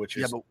pizza, which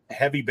is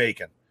heavy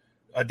bacon.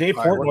 Dave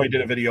Portnoy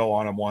did a video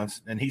on him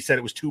once, and he said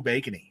it was too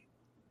bacony,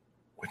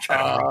 which I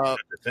don't know if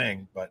that's the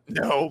thing, but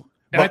no.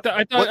 And I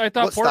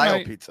thought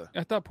style pizza?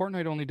 I thought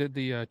Portnoy only did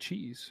the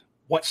cheese.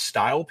 What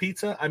style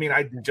pizza? I mean,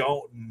 I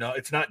don't know.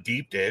 It's not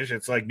deep dish.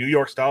 It's like New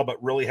York style,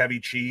 but really heavy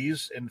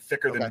cheese and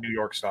thicker than New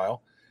York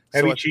style.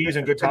 Heavy cheese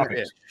and good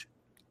toppings.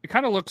 It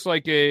kind of looks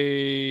like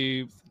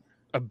a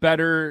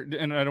better,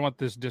 and I don't want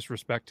this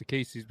disrespect to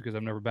Casey's because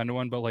I've never been to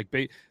one, but like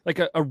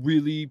a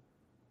really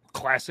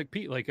classic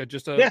pizza, like if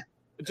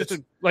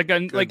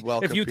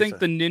you think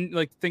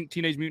think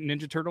Teenage Mutant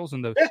Ninja Turtles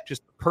and the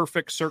just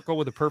perfect circle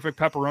with a perfect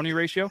pepperoni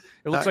ratio,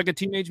 it looks like a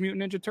Teenage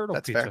Mutant Ninja Turtle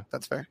pizza.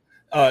 That's fair.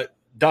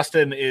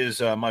 Dustin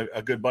is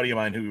a good buddy of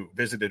mine who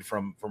visited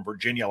from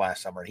Virginia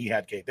last summer, and he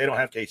had They don't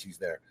have Casey's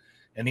there,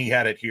 and he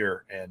had it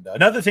here. And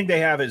another thing they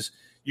have is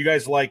you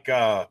guys like.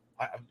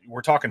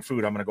 We're talking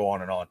food. I'm going to go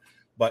on and on,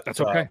 but that's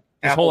okay.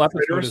 This whole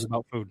episode is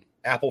about food.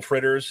 Apple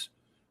fritters,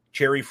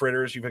 cherry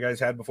fritters. You guys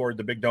had before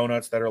the big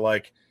donuts that are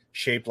like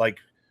shaped like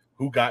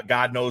who got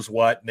God knows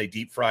what, and they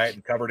deep fry it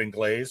and covered in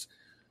glaze.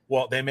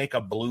 Well, they make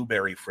a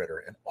blueberry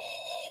fritter, and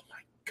oh my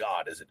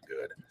God, is it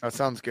good? That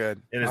sounds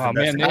good. It is the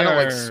best. I don't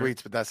like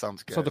sweets, but that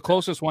sounds good. So the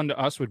closest one to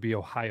us would be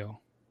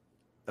Ohio.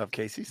 Of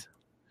Casey's?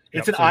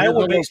 It's an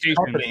Iowa-based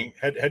company,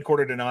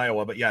 headquartered in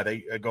Iowa, but yeah,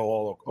 they go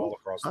all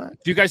across. Do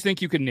you guys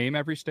think you could name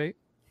every state?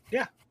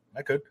 Yeah,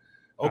 I could.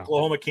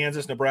 Oklahoma,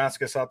 Kansas,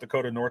 Nebraska, South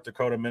Dakota, North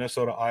Dakota,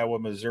 Minnesota, Iowa,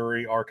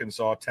 Missouri,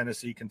 Arkansas,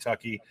 Tennessee,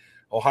 Kentucky,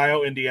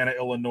 Ohio, Indiana,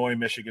 Illinois,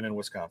 Michigan, and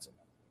Wisconsin.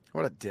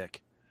 What a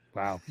dick.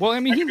 Wow. Well, I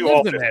mean, he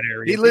lives in that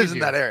area. He lives in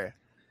that area.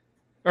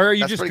 Or are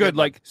you just good?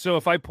 Like, so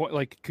if I point,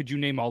 like, could you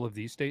name all of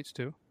these states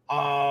too?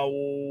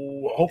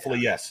 Hopefully,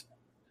 yes.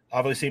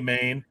 Obviously,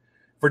 Maine.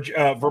 For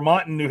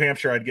Vermont and New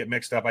Hampshire, I'd get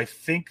mixed up. I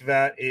think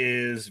that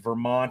is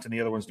Vermont and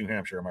the other one's New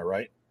Hampshire. Am I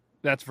right?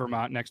 That's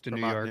Vermont next to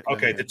New York.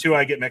 Okay, the two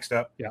I get mixed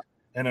up. Yeah.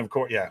 And of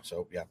course, yeah.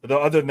 So, yeah. But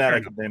other than that, I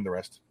can name the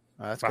rest.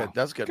 That's good.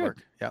 That's good work.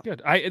 Yeah.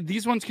 Good.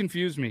 These ones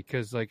confuse me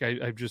because, like, I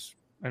don't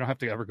have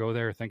to ever go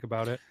there or think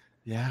about it.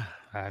 Yeah.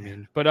 I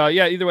mean, but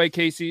either way,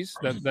 Casey's,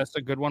 that's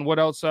a good one. What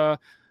else? I'm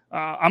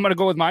going to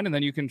go with mine, and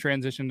then you can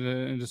transition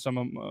into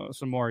some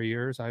more of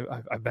yours.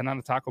 I've been on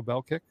a Taco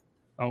Bell kick.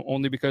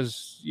 Only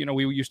because,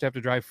 we used to have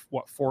to drive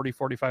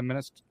 45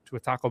 minutes to a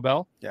Taco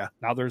Bell. Yeah.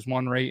 Now there's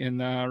one right in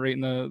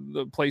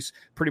the place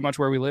pretty much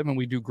where we live, and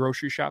we do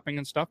grocery shopping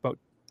and stuff about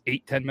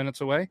 8-10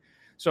 minutes away.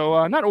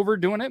 So not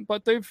overdoing it,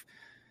 but to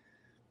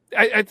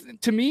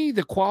me,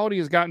 the quality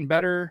has gotten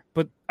better,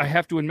 but I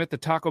have to admit the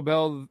Taco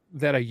Bell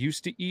that I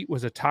used to eat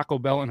was a Taco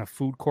Bell in a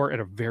food court at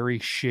a very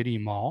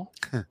shitty mall.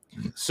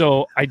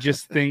 So I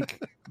just think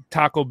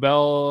Taco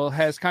Bell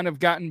has kind of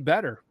gotten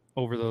better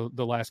over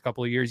the last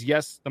couple of years.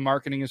 Yes, the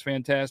marketing is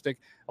fantastic.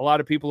 A lot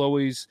of people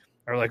always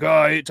are like, oh,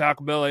 I ate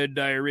Taco Bell, I had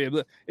diarrhea.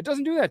 But it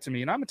doesn't do that to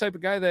me. And I'm the type of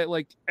guy that,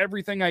 like,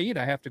 everything I eat,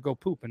 I have to go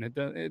poop, and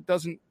it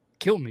doesn't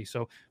kill me.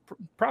 So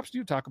props to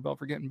you, Taco Bell,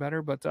 for getting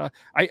better. But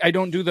I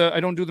don't do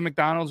the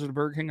McDonald's or the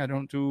Burger King. I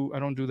don't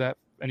do that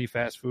any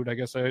fast food. I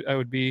guess I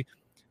would be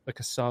like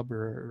a sub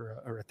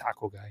or a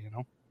taco guy,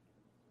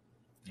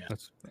 Yeah.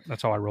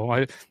 That's how I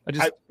roll.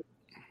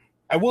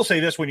 I will say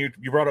this, when you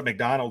brought up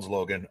McDonald's,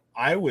 Logan,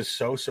 I was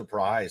so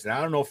surprised. And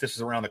I don't know if this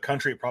is around the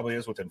country. It probably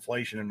is with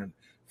inflation and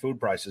food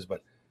prices,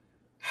 but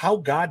how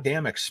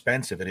goddamn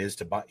expensive it is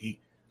to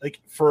eat. Like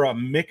for a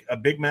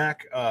Big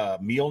Mac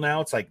meal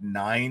now, it's like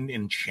 $9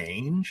 and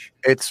change.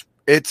 It's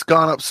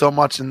gone up so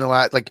much in the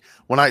last, like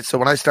when I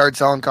started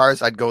selling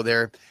cars, I'd go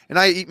there and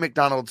I eat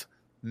McDonald's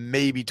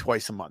maybe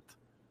twice a month,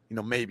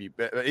 maybe.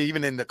 But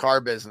even in the car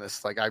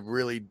business, like I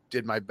really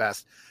did my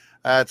best.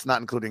 It's not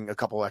including a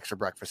couple extra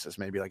breakfasts,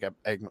 maybe like an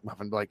egg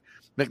muffin, like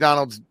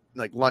McDonald's,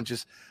 like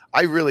lunches.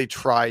 I really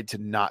tried to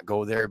not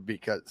go there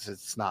because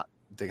it's not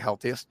the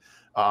healthiest.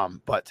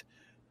 But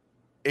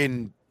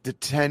in the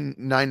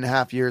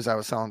 9.5 years I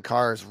was selling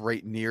cars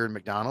right near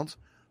McDonald's,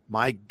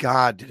 my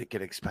God, did it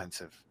get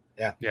expensive.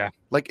 Yeah. Yeah.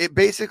 Like it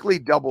basically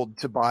doubled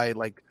to buy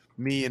like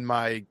me and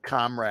my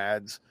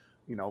comrades,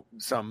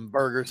 some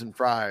burgers and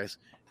fries.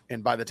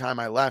 And by the time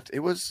I left,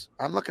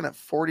 I'm looking at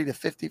 $40 to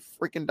 $50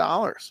 freaking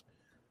dollars.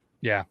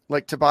 Yeah.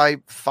 Like to buy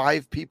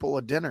 5 people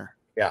a dinner.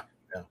 Yeah.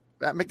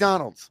 At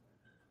McDonald's.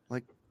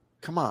 Like,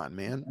 come on,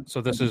 man. So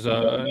this is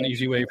an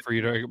easy way for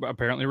you to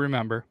apparently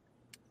remember.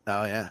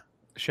 Oh, yeah.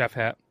 Chef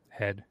hat,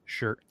 head,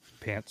 shirt,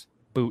 pants,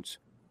 boots,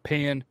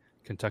 pan,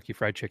 Kentucky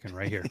Fried Chicken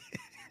right here.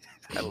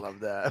 I love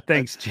that.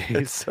 Thanks, Chase.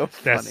 It's so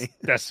funny.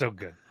 That's so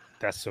good.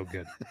 That's so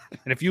good.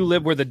 And if you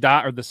live where the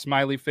dot or the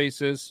smiley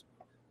face is,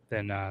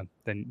 then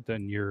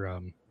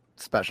you're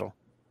special.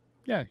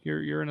 Yeah,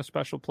 you're in a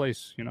special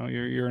place.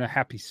 You're in a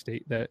happy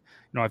state that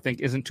I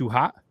think isn't too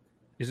hot,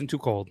 isn't too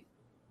cold.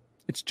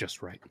 It's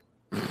just right.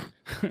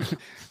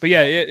 But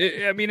yeah,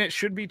 I mean, it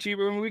should be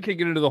cheaper. I mean, we could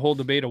get into the whole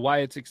debate of why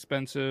it's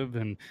expensive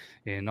and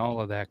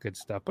all of that good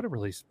stuff, but it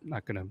really's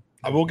not going to.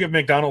 I will give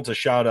McDonald's a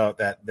shout out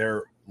that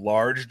their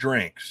large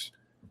drinks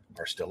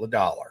are still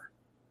 $1.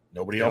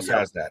 Nobody else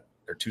has that.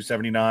 They're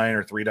 $2.79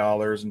 or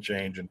 $3 and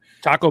change. And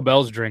Taco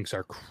Bell's drinks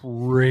are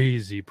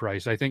crazy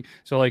price. I think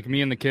so. Like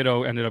me and the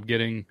kiddo ended up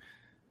getting.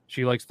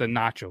 She likes the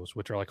nachos,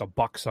 which are like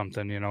 $1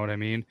 something. You know what I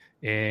mean?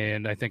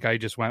 And I think I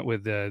just went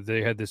with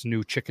they had this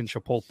new chicken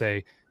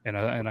chipotle, and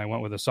I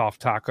went with a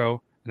soft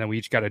taco, and then we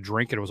each got a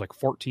drink, and it was like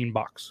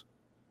 $14.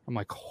 I'm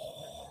like,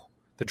 oh.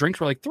 The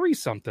drinks were like $3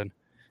 something.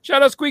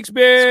 Shout out Squeaks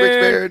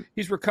Beard.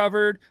 He's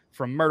recovered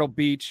from Myrtle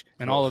Beach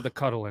and all of the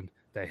cuddling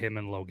that him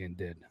and Logan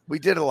did. We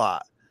did a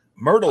lot.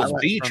 Myrtle's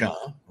Beach,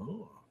 huh?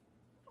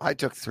 I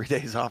took 3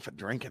 days off of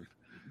drinking.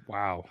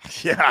 Wow.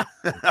 Yeah.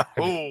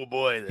 Oh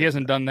boy. He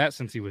hasn't done that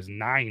since he was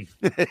 9.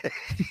 I think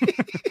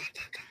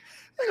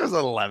it was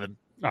 11.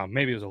 Oh,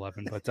 maybe it was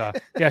 11. But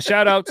yeah,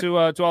 shout out to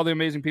all the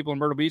amazing people in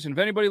Myrtle Beach. And if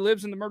anybody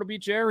lives in the Myrtle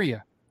Beach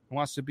area and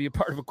wants to be a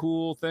part of a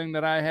cool thing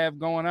that I have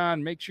going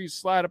on, make sure you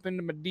slide up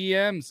into my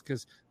DMs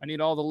because I need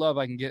all the love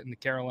I can get in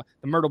the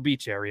Myrtle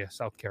Beach area,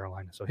 South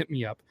Carolina. So hit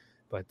me up.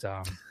 But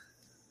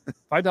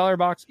 $5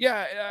 box.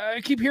 Yeah,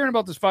 I keep hearing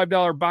about this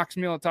 $5 box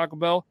meal at Taco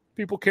Bell.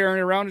 People carrying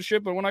it around and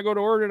shit, but when I go to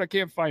order it, I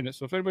can't find it.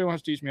 So if anybody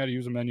wants to teach me how to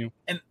use a menu.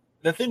 And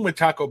the thing with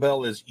Taco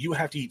Bell is you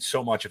have to eat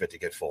so much of it to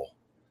get full.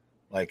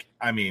 Like,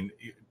 I mean,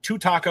 2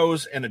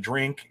 tacos and a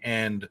drink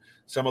and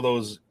some of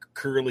those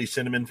curly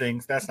cinnamon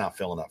things, that's not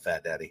filling up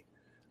Fat Daddy.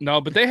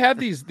 No, but they have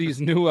these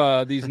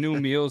new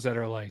meals that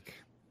are like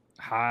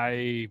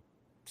high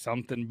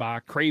something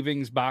box,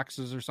 cravings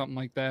boxes or something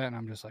like that. And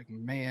I'm just like,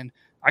 man,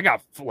 I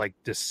got like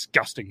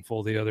disgusting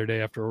full the other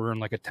day after ordering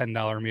like a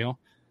 $10 meal.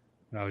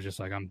 And I was just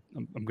like, I'm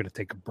going to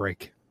take a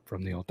break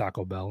from the old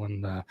Taco Bell.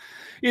 And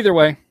either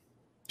way,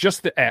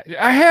 just the app.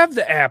 I have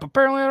the app.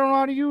 Apparently, I don't know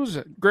how to use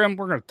it. Graham,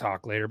 we're going to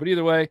talk later. But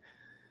either way,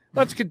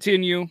 let's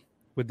continue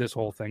with this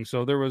whole thing.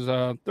 So there was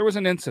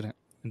an incident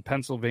in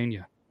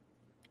Pennsylvania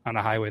on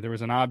a highway. There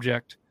was an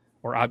object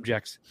or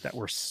objects that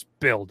were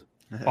spilled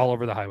all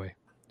over the highway.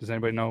 Does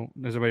anybody know?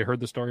 Has anybody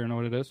heard the story or know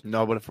what it is?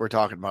 No, but if we're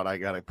talking about it, I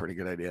got a pretty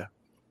good idea.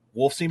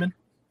 Wolf semen?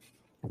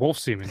 Wolf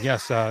semen,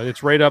 yes.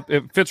 It's right up.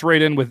 It fits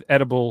right in with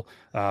edible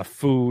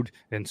food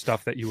and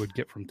stuff that you would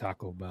get from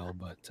Taco Bell.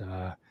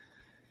 But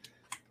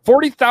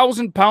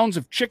 40,000 pounds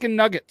of chicken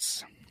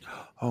nuggets.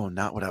 Oh,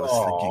 not what I was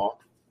thinking.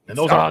 And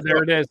those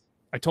there it is.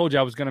 I told you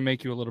I was going to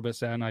make you a little bit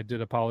sad, and I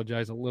did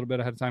apologize a little bit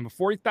ahead of time. But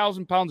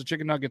 40,000 pounds of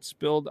chicken nuggets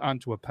spilled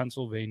onto a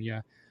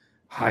Pennsylvania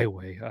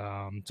highway.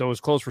 So it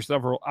was closed for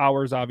several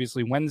hours,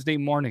 obviously. Wednesday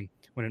morning,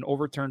 when an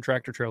overturned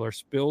tractor trailer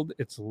spilled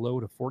its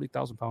load of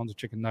 40,000 pounds of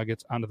chicken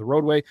nuggets onto the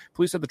roadway.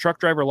 Police said the truck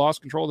driver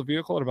lost control of the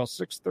vehicle at about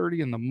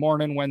 6:30 in the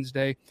morning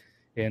Wednesday,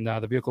 and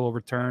the vehicle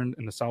overturned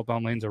in the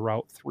southbound lanes of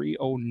Route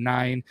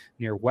 309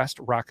 near West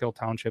Rock Hill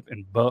Township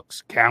in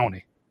Bucks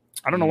County.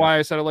 I don't know why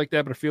I said it like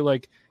that, but I feel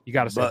like you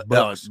got to say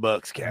Bucks.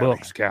 Bucks County.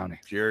 Bucks County.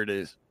 Sure it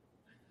is.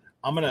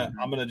 I'm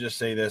gonna just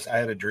say this. I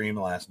had a dream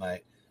last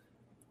night.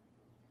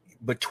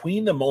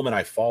 Between the moment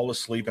I fall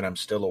asleep and I'm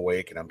still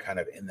awake and I'm kind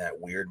of in that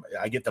weird,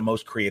 I get the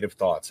most creative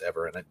thoughts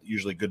ever. And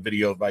usually good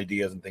video of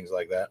ideas and things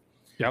like that.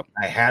 Yep.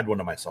 I had one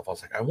to myself. I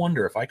was like, I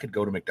wonder if I could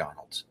go to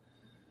McDonald's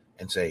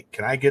and say,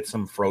 can I get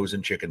some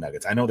frozen chicken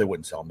nuggets? I know they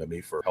wouldn't sell them to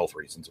me for health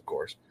reasons, of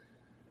course,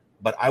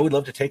 but I would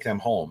love to take them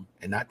home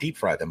and not deep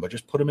fry them, but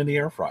just put them in the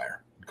air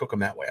fryer and cook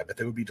them that way. I bet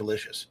they would be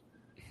delicious.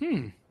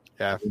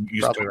 Yeah.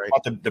 You still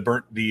bought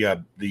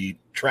the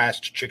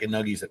trashed chicken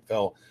nuggies that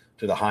fell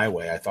to the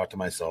highway. I thought to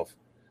myself,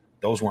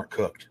 those weren't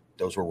cooked.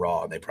 Those were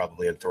raw, and they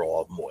probably had to throw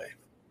all of them away.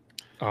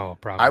 Oh,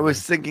 probably. I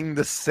was thinking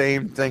the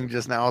same thing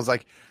just now. I was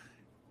like,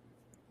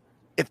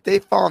 if they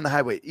fall on the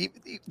highway,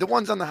 the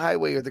ones on the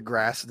highway are the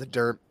grass, the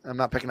dirt. I'm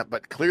not picking up,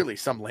 but clearly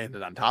some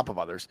landed on top of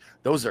others.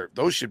 Those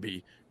should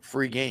be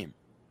free game.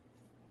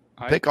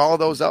 Pick all of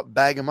those up,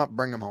 bag them up,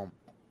 bring them home.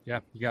 Yeah,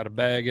 you got to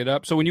bag it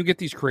up. So when you get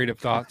these creative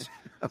thoughts,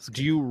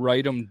 do you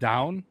write them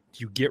down? Do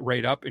you get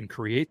right up and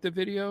create the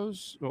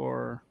videos,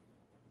 or?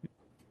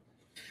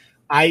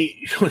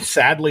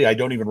 Sadly, I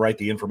don't even write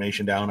the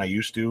information down. I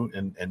used to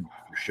and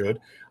should.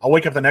 I'll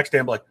wake up the next day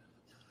and be like,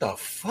 the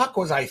fuck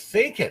was I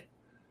thinking?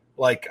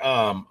 Like,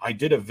 I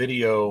did a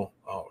video.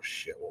 Oh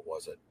shit, what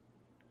was it?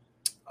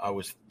 I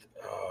was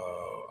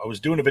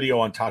doing a video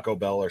on Taco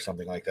Bell or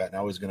something like that, and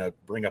I was going to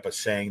bring up a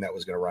saying that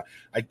was going to rhyme.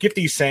 I get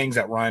these sayings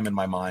that rhyme in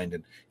my mind,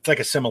 and it's like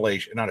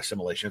not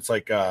assimilation. It's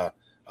like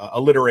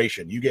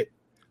alliteration. You get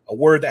a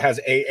word that has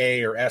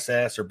AA or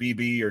SS or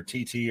BB or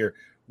TT or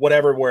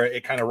whatever, where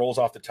it kind of rolls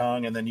off the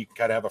tongue, and then you can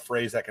kind of have a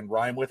phrase that can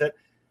rhyme with it.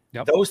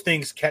 Yep. Those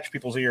things catch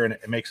people's ear and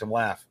it makes them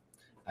laugh.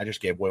 I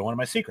just gave away one of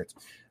my secrets.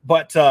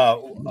 But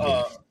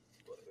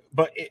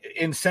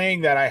in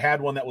saying that, I had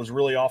one that was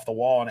really off the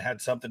wall, and it had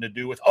something to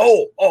do with,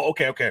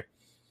 okay.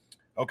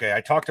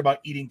 I talked about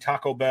eating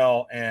Taco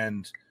Bell,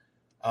 and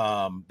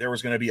there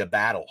was going to be a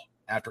battle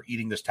after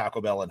eating this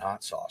Taco Bell and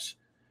hot sauce.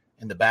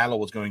 And the battle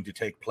was going to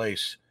take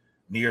place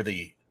near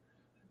the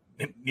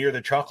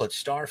chocolate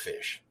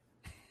starfish.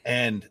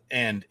 and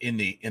in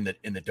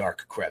the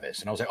dark crevice.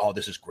 And I was like, oh,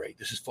 this is great.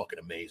 This is fucking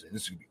amazing.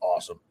 This is gonna be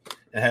awesome.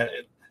 And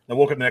I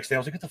woke up the next day. I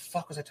was like, what the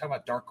fuck was I talking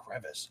about? Dark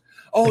crevice.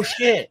 Oh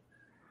shit.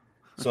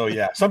 So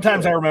yeah,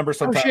 sometimes I remember.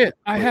 Sometimes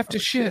I have to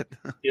shit.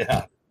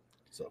 Yeah.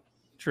 So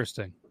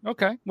interesting.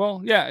 Okay.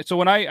 Well, yeah. So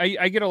when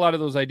I get a lot of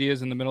those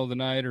ideas in the middle of the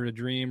night or a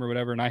dream or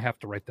whatever, and I have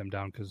to write them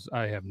down because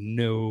I have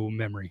no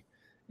memory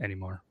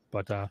anymore.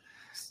 But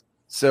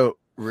so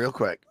real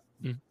quick,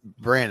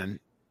 Brandon,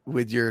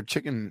 with your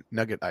chicken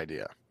nugget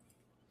idea.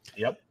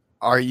 Yep.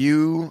 Are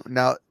you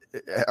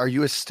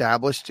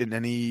established in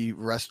any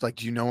like,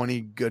 do you know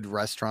any good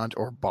restaurant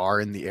or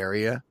bar in the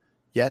area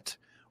yet?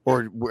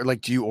 Or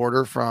like, do you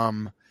order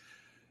from?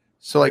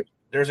 So like,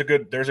 there's a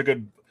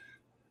good.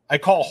 I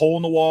call Hole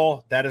in the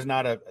Wall. That is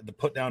not the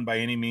put down by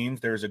any means.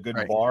 There's a good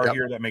bar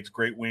here that makes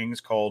great wings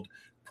called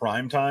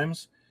Prime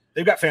Times.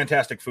 They've got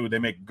fantastic food. They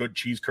make good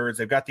cheese curds.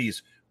 They've got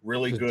these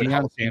really good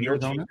jalapeno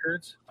cheese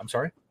curds. I'm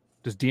sorry.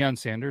 Does Deion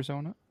Sanders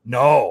own it?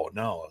 No,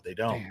 they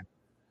don't.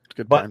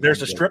 Good, but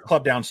there's a strip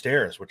club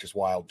downstairs, which is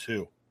wild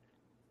too.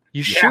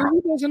 You sure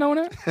he doesn't own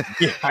it?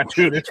 Yeah,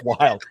 dude, it's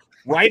wild.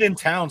 Right in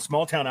town,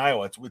 small town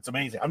Iowa. It's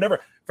amazing. I've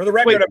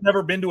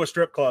never been to a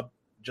strip club.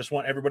 Just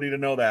want everybody to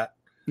know that.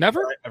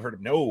 Never? I've heard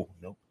of no.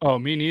 Oh,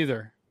 me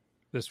neither.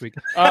 This week.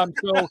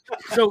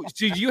 So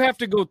do you have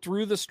to go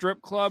through the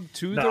strip club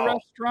to the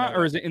restaurant,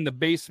 or is it in the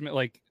basement,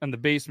 like in the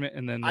basement,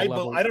 and then I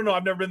don't know.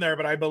 I've never been there,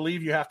 but I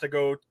believe you have to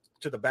go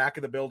to the back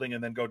of the building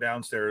and then go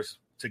downstairs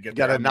to get.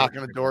 Got to knock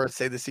on the door,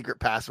 say the secret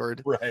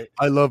password. Right.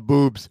 I love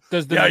boobs.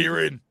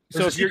 You're in.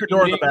 There's a secret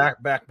door in the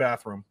back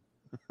bathroom.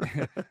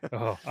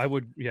 Oh, I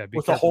would. Yeah,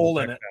 with a hole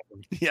in it.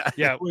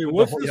 Yeah. Wait,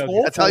 what's this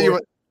hole?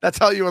 That's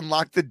how you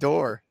unlock the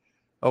door.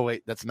 Oh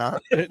wait, that's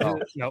not. Oh.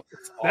 No,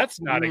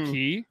 that's not a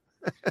key.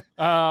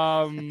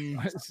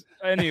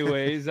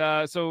 Anyways,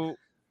 so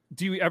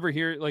do you ever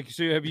hear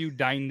have you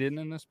dined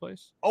in this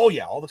place? Oh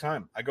yeah, all the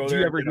time. I go there.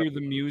 Do you ever hear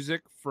the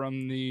music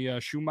from the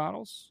shoe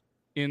models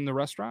in the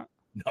restaurant?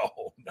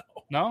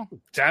 No,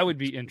 that would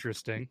be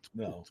interesting.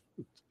 No.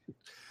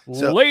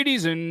 So,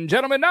 ladies and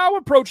gentlemen, now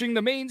approaching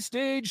the main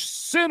stage,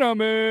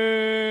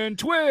 Cinnamon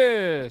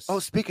Twist. Oh,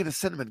 speaking of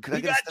cinnamon, could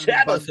I get a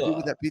cinnamon bun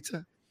with that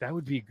pizza? That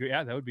would be good.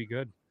 Yeah, that would be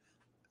good.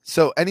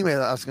 So anyway,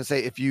 I was gonna say,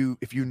 if you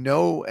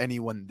know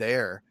anyone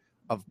there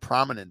of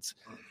prominence,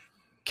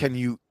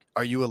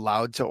 are you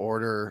allowed to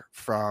order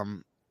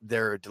from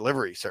their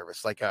delivery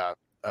service? Like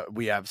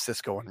we have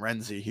Cisco and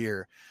Renzi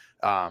here.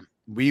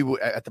 We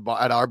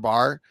at our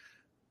bar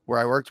where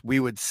I worked, we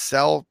would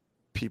sell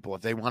people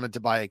if they wanted to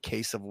buy a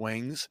case of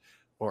wings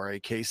or a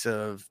case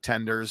of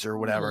tenders or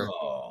whatever.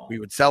 We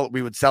would sell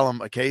them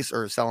a case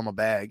or sell them a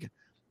bag.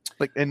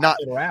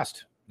 Never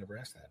asked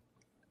that.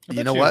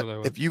 You know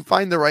what? If you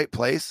find the right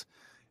place,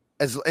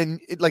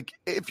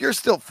 if you're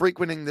still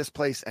frequenting this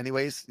place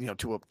anyways,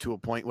 to a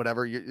point,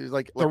 whatever, you're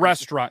like the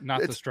restaurant,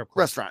 not the strip club.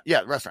 Restaurant.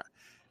 Yeah, restaurant.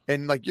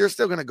 And you're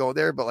still going to go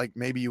there, but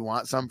maybe you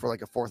want some for a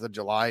 4th of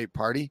July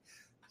party.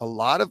 A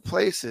lot of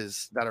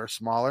places that are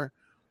smaller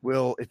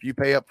will, if you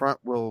pay up front,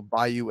 will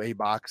buy you a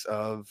box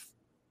of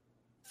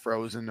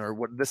frozen or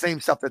the same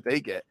stuff that they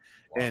get.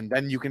 Wow. And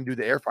then you can do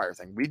the air fryer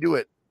thing. We do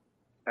it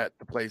at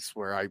the place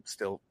where I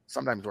still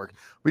sometimes work.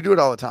 We do it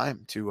all the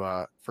time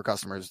for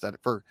customers that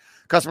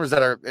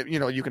are,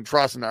 you can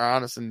trust and are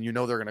honest and they're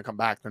going to come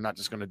back. They're not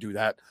just going to do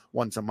that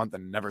once a month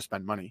and never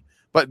spend money,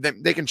 but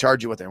they can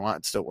charge you what they want.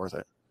 It's still worth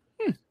it.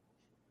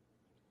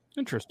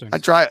 Interesting.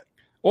 I'd try it.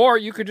 Or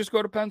you could just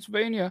go to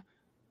Pennsylvania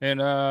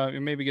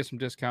and maybe get some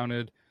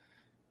discounted.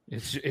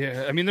 There's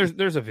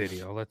a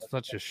video.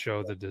 Let's just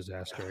show the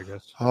disaster, I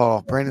guess.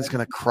 Oh, Brandon's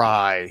going to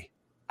cry.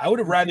 I would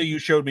have rather you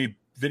showed me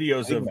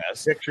videos of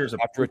pictures of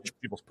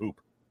people's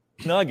poop.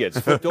 Nuggets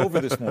flipped over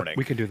this morning.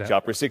 We can do that.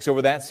 Chopper 6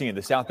 over that scene.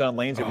 The southbound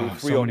lanes of Route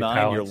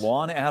 309 near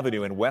Lawn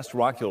Avenue in West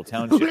Rock Hill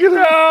Township. Look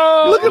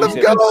at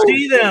them go.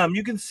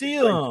 You can see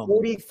them.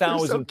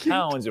 40,000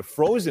 pounds of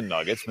frozen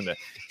nuggets when the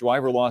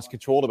driver lost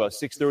control at about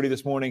 6:30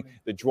 this morning.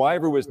 The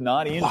driver was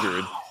not injured.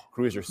 Wow.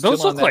 Crews are still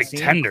Those on look that like scene,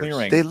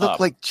 tenders. They look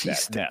like cheese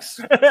sticks.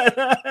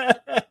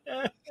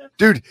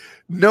 Dude,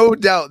 no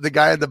doubt the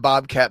guy in the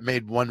Bobcat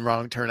made one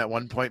wrong turn at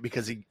one point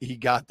because he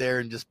got there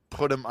and just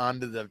put him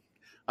onto the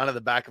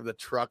back of the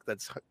truck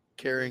that's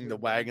carrying the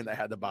wagon that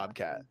had the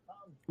Bobcat.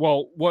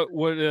 Well,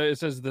 what it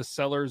says, the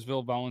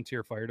Sellersville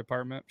Volunteer Fire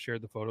Department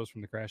shared the photos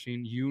from the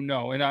crashing.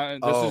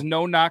 And this is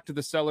no knock to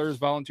the Sellers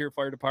Volunteer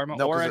Fire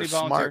Department or any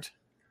volunteer. Smart.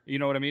 You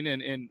know what I mean?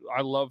 And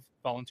I love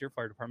volunteer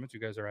fire departments. You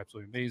guys are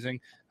absolutely amazing.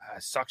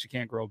 Sucks you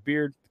can't grow a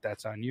beard, but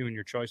that's on you and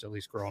your choice. At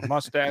least grow a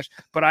mustache.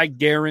 But I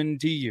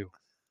guarantee you,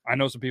 I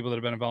know some people that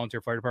have been in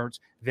volunteer fire departments.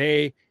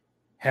 They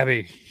have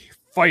a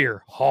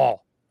fire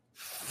hall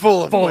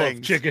full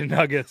of chicken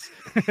nuggets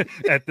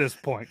at this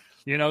point.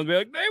 They'll be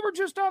like, they were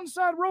just on the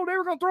side of the road. They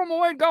were going to throw them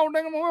away and go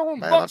dang them away in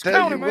Bucks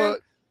County, man.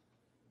 What.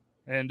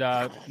 And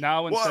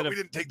now we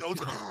didn't take those.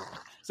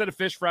 Instead of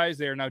fish fries,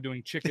 they are now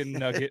doing chicken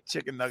nugget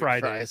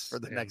fries for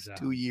the next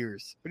 2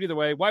 years. But either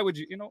way, why would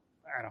you? I don't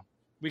know.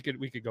 We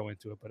could go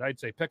into it, but I'd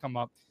say pick them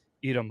up,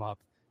 eat them up,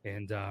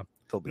 And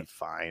they'll be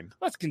fine.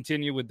 Let's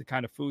continue with the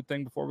kind of food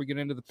thing before we get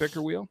into the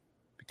picker wheel,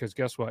 because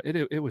guess what?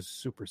 It was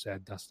super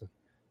sad, Dustin.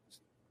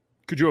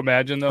 Could you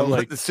imagine though?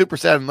 Like it's super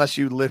sad unless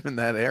you live in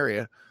that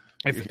area.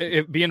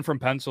 If being from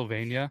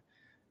Pennsylvania,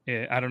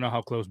 I don't know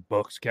how close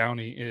Bucks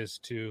County is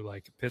to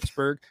like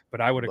Pittsburgh,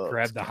 but I would have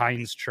grabbed the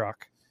Heinz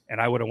truck and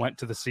I would have went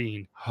to the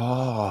scene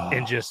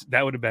and just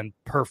that would have been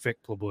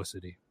perfect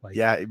publicity. Like,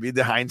 yeah, it'd be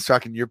the Heinz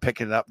truck and you're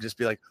picking it up. Just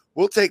be like,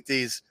 we'll take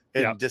these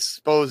and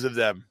dispose of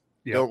them.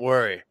 Don't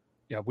worry.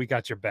 Yeah, we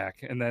got your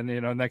back. And then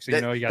next thing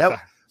you know, you got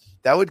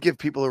that would give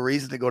people a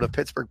reason to go to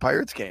Pittsburgh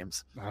Pirates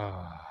games.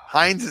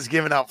 Heinz is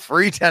giving out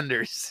free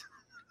tenders.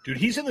 Dude,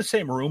 he's in the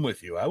same room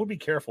with you. I would be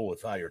careful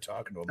with how you're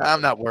talking to him.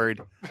 I'm not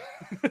worried.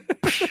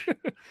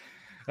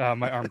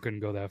 My arm couldn't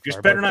go that far.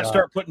 You better not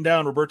start putting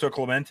down Roberto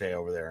Clemente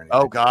over there.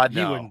 Oh, God,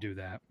 no. He wouldn't do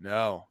that.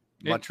 No.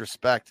 Much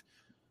respect.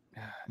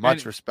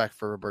 Much respect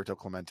for Roberto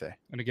Clemente.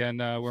 And again,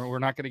 we're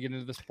not going to get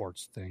into the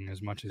sports thing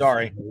as much as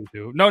Sorry. we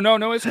do.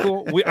 No, it's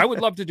cool. I would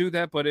love to do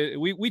that, but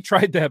we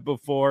tried that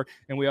before,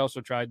 and we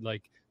also tried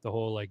like the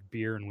whole like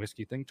beer and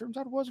whiskey thing. Turns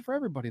out it wasn't for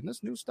everybody, and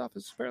this new stuff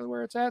is fairly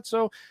where it's at.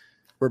 So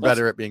we're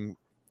better at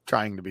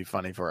trying to be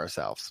funny for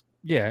ourselves.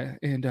 Yeah,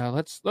 and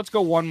let's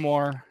go one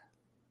more.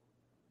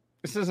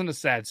 This isn't a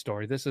sad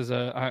story. This is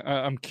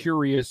I'm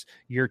curious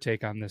your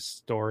take on this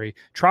story.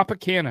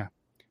 Tropicana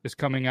is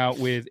coming out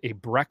with a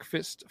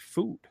breakfast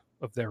food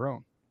of their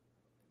own.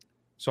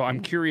 So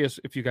I'm curious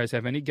if you guys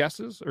have any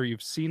guesses or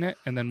you've seen it.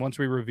 And then once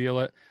we reveal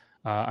it,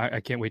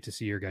 I can't wait to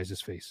see your guys'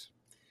 face.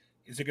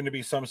 Is it going to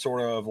be some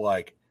sort of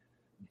like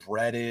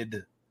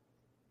breaded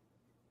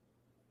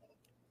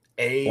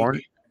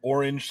egg,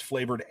 orange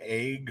flavored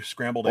egg,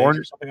 scrambled egg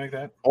or something like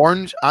that?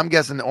 Orange. I'm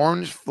guessing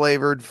orange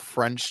flavored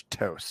French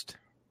toast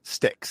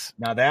sticks.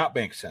 Now that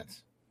makes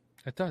sense.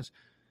 It does.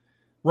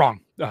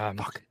 Wrong.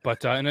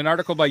 But in an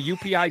article by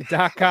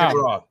UPI.com.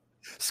 Wrong.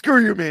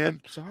 Screw you,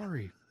 man.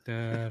 Sorry. For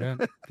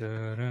anybody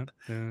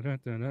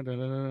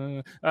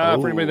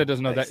that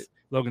doesn't know, that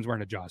Logan's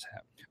wearing a Jaws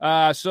hat.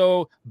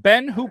 So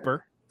Ben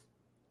Hooper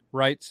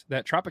writes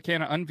that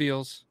Tropicana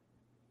unveils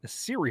a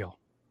cereal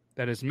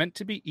that is meant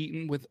to be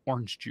eaten with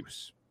orange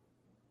juice.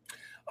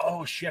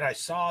 Oh, shit. I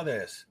saw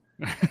this.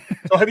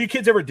 So have you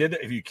kids ever did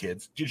that?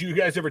 Did you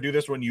guys ever do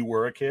this when you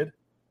were a kid?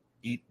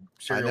 Eat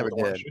cereal with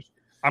orange juice?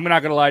 I'm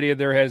not going to lie to you.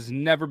 There has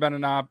never been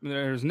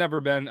there's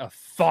never been a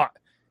thought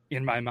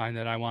in my mind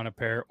that I want to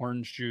pair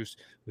orange juice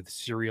with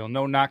cereal.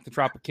 No knock the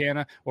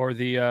Tropicana or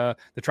the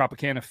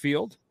Tropicana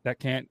field. That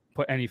can't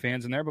put any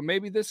fans in there, but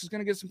maybe this is going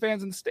to get some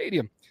fans in the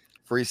stadium.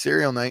 Free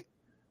cereal night.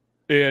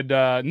 And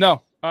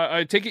no,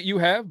 I take it you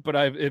have, but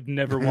I've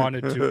never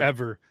wanted to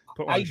ever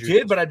put orange juice. I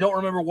did, but I don't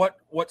remember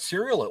what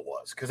cereal it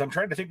was because I'm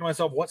trying to think to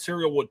myself what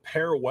cereal would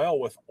pair well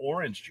with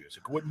orange juice.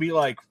 It wouldn't be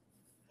like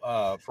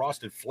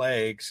Frosted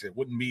Flakes. It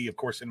wouldn't be, of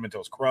course, Cinnamon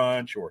Toast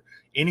Crunch or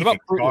anything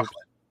chocolate.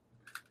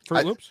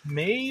 Fruit Loops?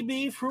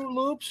 Maybe Fruit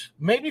Loops.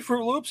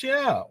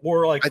 Yeah.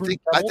 Or like I think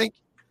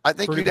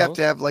you'd have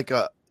to have like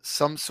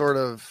some sort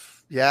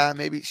of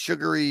maybe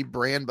sugary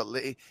brand, but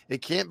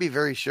it can't be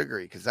very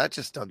sugary because that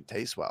just doesn't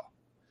taste well.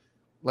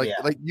 Like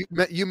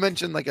you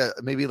mentioned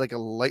maybe like a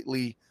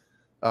lightly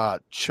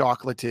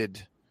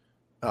chocolated.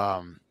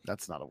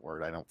 That's not a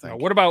word, I don't think. No,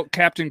 what about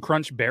Captain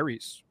Crunch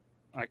berries?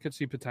 I could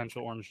see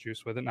potential orange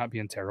juice with it not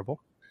being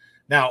terrible.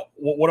 Now,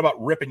 what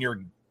about ripping your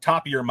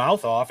top of your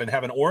mouth off and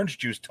having orange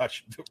juice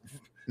touch?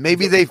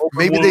 Maybe they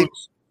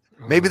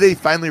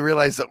finally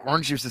realize that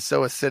orange juice is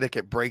so acidic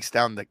it breaks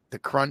down the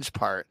crunch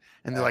part,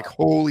 and they're like,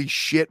 "Holy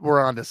shit, we're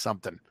onto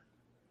something."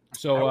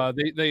 So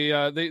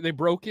they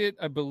broke it,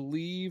 I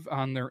believe,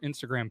 on their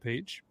Instagram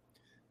page,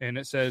 and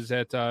it says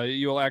that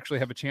you'll actually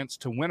have a chance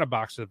to win a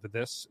box of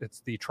this.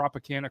 It's the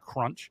Tropicana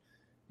Crunch.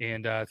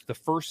 And it's the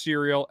first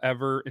cereal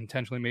ever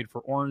intentionally made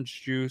for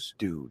orange juice.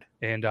 Dude.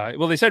 And,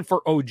 they said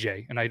for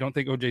OJ. And I don't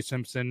think OJ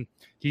Simpson,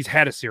 he's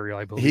had a cereal,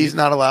 I believe. He's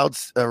not allowed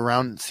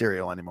around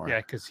cereal anymore.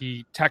 Yeah, because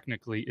he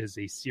technically is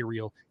a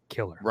serial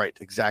killer. Right,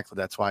 exactly.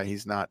 That's why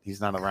he's not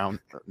around.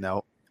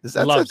 No.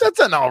 That's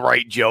an all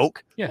right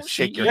joke. Yes.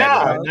 Shake your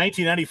head.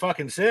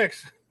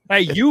 1996.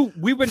 Hey,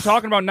 we've been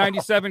talking about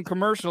 97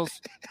 commercials.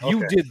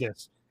 You did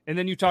this. And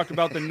then you talked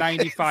about the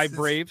 95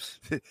 Braves.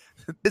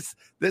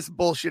 This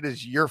bullshit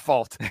is your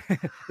fault.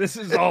 This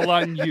is all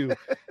on you.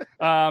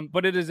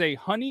 But it is a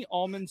honey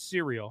almond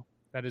cereal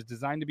that is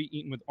designed to be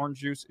eaten with orange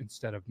juice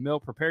instead of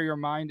milk. Prepare your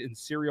mind and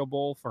cereal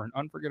bowl for an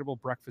unforgettable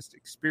breakfast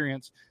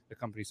experience, the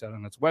company said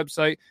on its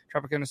website.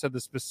 Tropicana said the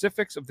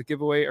specifics of the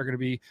giveaway are going to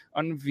be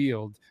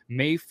unveiled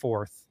May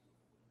 4th,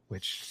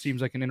 which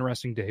seems like an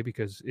interesting day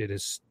because it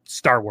is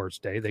Star Wars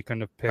Day. They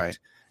couldn't have picked. Right.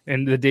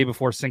 And the day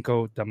before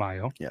Cinco de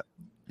Mayo. Yeah.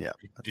 Yeah.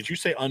 Did you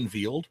say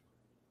unveiled?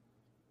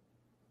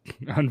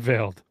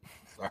 Unveiled.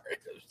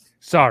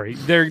 Sorry.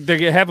 They're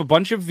going to have a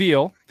bunch of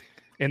veal,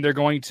 and they're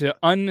going to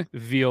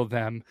unveil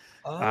them.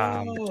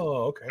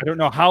 Okay. I don't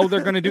know how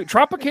they're going to do it.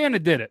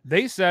 Tropicana did it.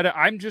 They said it.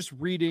 I'm just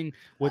reading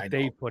what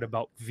they put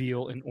about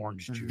veal and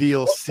orange juice.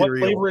 Veal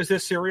cereal. What flavor is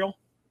this cereal?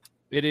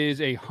 It is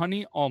a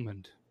honey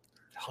almond.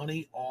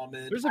 honey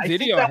almond. There's a I video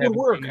think I that would haven't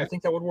work. seen I yet.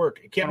 think that would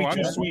work. It can't Oh, be I'm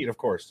too not- sweet, of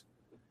course.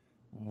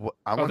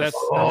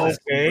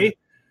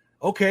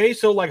 Okay.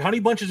 So like honey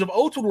bunches of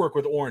oats would work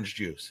with orange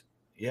juice.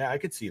 Yeah, I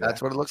could see that.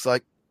 That's what it looks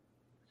like.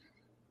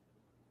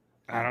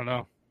 I don't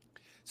know.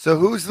 So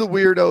who's the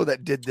weirdo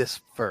that did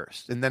this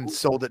first and then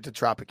sold it to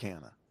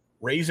Tropicana?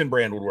 Raisin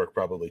Bran would work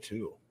probably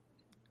too.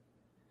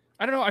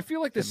 I don't know. I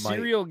feel like the It might.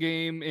 cereal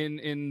game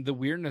in the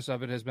weirdness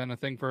of it has been a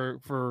thing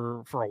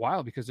for a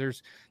while because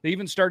they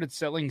even started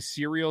selling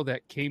cereal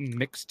that came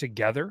mixed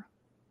together.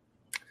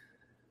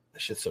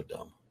 That shit's so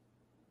dumb.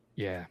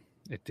 Yeah,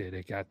 it did.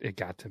 It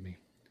got to me.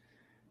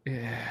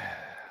 Yeah,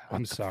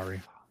 I'm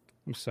sorry.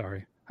 I'm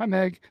sorry. Hi,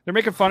 Meg. They're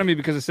making fun of me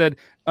because it said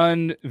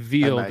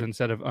unveiled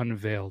instead of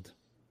unveiled.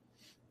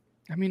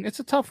 I mean, it's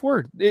a tough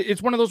word.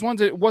 It's one of those ones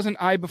that it wasn't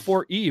I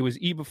before E. It was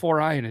E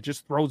before I, and it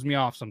just throws me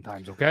off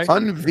sometimes, okay?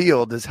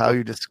 Unveiled is how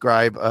you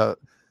describe a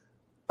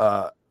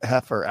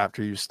heifer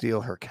after you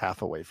steal her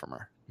calf away from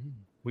her.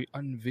 We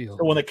unveiled.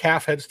 So when the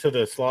calf heads to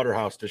the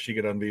slaughterhouse, does she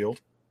get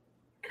unveiled?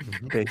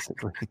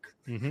 Basically.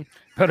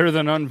 Better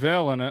than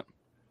unveiling it.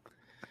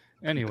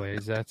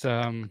 Anyways, that's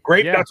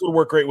Grape yeah. nuts would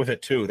work great with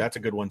it too. That's a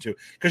good one too.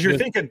 Because you're The-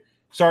 thinking,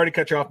 sorry to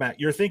cut you off, Matt.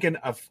 You're thinking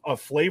of a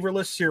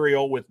flavorless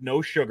cereal with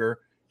no sugar,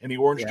 and the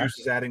orange juice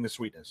is adding the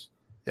sweetness.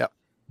 Yep.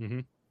 Mm-hmm.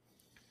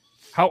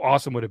 How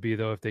awesome would it be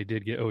though if they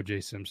did get O.J.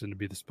 Simpson to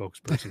be the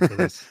spokesperson for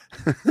this?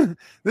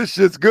 This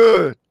shit's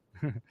good.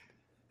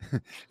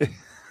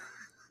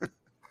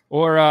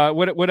 Or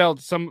what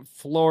else? Some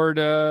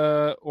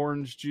Florida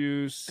orange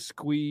juice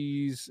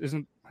squeeze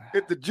isn't.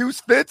 If the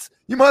juice fits,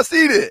 you must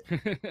eat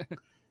it.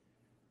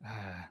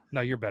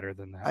 No, you're better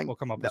than that. We'll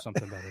come up with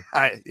something better.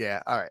 All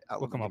right.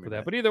 We'll come up with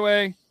that. But either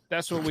way,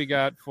 that's what we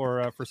got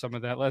for some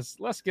of that.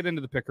 Let's get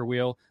into the picker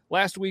wheel.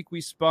 Last week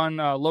we spun.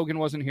 Logan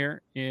wasn't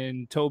here,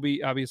 and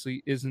Toby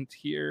obviously isn't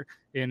here,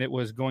 and it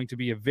was going to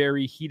be a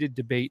very heated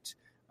debate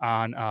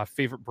on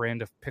favorite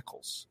brand of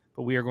pickles.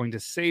 But we are going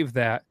to save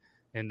that,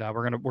 and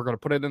we're gonna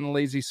put it in the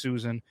Lazy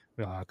Susan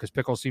because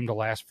pickles seem to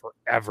last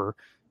forever.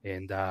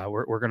 And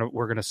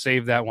we're gonna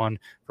save that one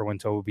for when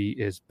Toby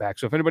is back.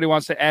 So if anybody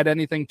wants to add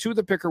anything to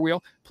the picker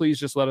wheel, please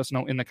just let us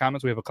know in the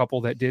comments. We have a couple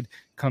that did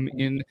come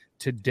in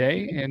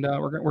today, and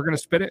we're gonna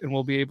spit it, and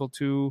we'll be able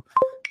to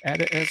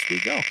add it as we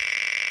go.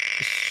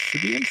 This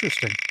should be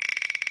interesting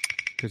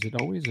because it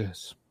always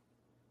is.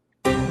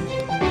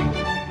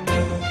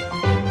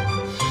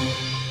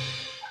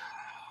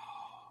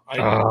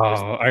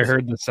 I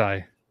heard the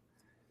sigh.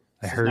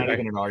 It's not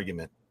even an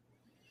argument.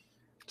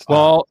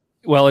 Well,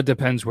 it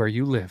depends where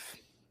you live,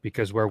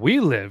 because where we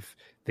live,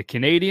 the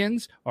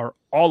Canadians are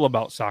all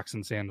about socks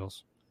and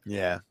sandals.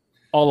 Yeah,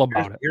 all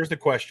about it. Here's the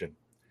question: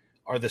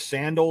 are the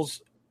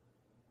sandals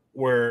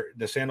where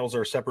the sandals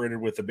are separated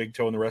with the big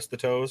toe and the rest of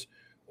the toes,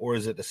 or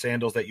is it the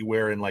sandals that you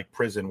wear in like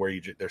prison where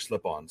they're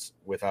slip-ons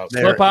without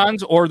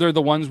slip-ons, or they're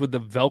the ones with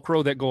the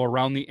Velcro that go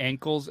around the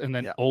ankles and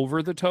then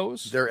over the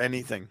toes? They're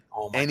anything.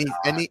 Oh my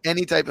God.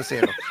 Any type of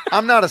sandal.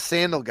 I'm not a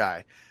sandal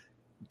guy,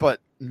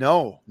 but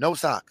no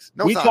socks.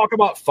 No we socks. talk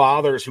about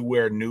fathers who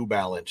wear New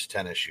Balance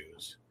tennis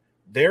shoes.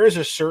 There is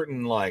a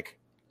certain like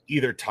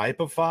either type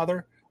of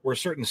father or a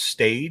certain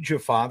stage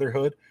of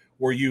fatherhood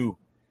where you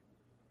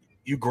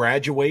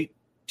graduate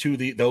to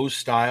those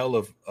style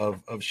of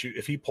shoe.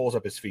 If he pulls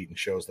up his feet and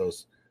shows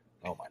those,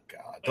 oh my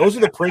God, those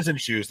are the prison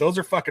shoes. Those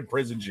are fucking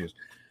prison shoes.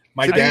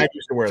 My dad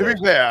used to wear those.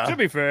 To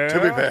be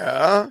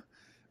fair,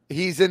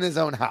 he's in his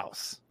own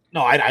house.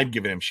 No, I'd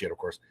given him shit, of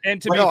course.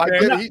 And to be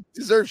fair, he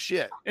deserves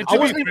shit. And to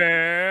be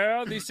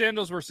fair, these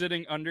sandals were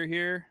sitting under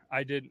here.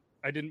 I didn't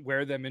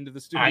wear them into the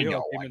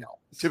studio. I know.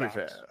 To be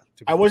fair,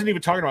 I wasn't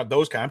even talking about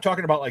those kind. I'm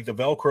talking about like the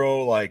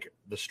Velcro, like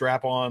the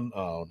strap on.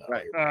 Oh no.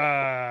 Right.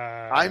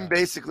 I'm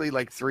basically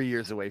like 3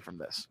 years away from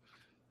this.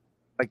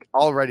 Like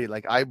already,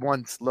 like I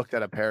once looked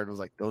at a pair and was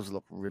like, those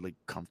look really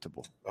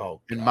comfortable.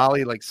 Oh, and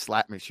Molly like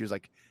slapped me. She was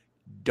like,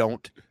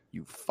 don't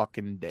you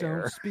fucking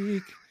dare. Don't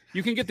speak.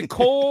 You can get the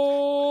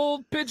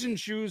cold pigeon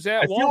shoes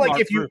at I Walmart feel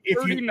like for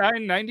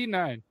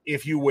 $39.99.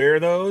 If you wear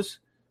those,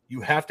 you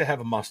have to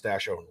have a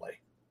mustache only.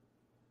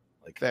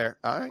 Like there.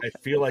 All right. I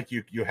feel like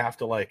you have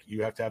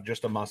to have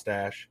just a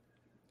mustache.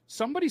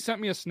 Somebody sent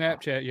me a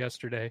Snapchat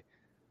yesterday,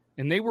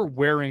 and they were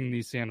wearing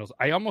these sandals.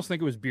 I almost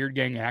think it was Beard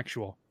Gang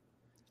Actual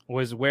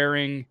was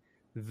wearing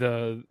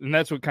and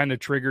that's what kind of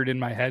triggered in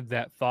my head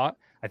that thought.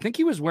 I think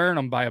he was wearing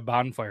them by a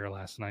bonfire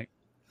last night.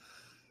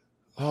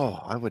 Oh,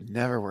 I would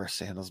never wear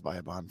sandals by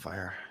a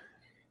bonfire.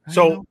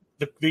 So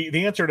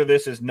the answer to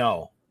this is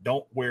no.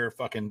 Don't wear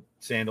fucking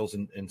sandals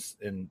and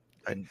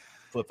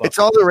flip flops. It's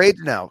all the rage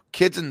now.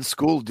 Kids in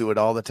school do it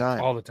all the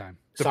time. All the time.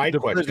 Side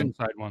question.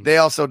 Side one. They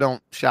also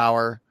don't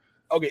shower.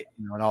 Okay.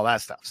 And all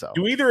that stuff. So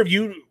would either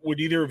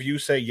of you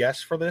say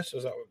yes for this?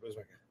 Is that what was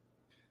my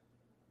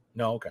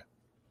No, okay.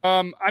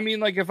 I mean,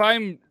 like if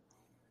I'm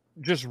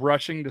just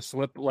rushing to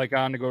slip like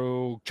on to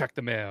go check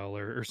the mail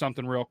or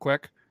something real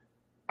quick,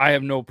 I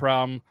have no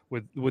problem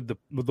with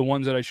the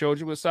ones that I showed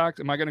you with socks.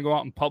 Am I going to go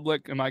out in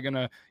public? Am I going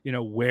to,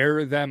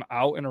 wear them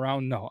out and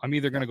around? No, I'm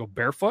either going to go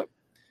barefoot,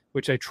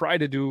 which I try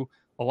to do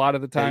a lot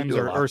of the times,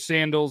 or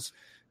sandals.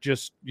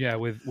 just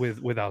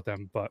without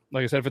them. But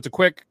like I said, if it's a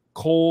quick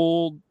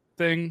cold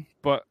thing,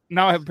 but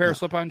now I have a pair of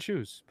slip-on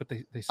shoes. But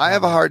they I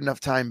have a hard enough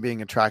time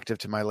being attractive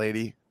to my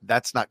lady.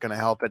 That's not going to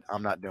help it.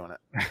 I'm not doing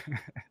it.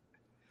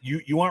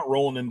 You aren't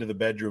rolling into the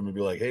bedroom and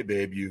be like, "Hey,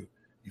 babe, you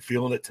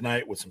feeling it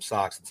tonight with some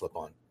socks and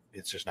slip-on?"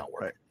 It's just not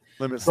working.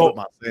 Right. So,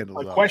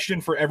 a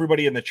question for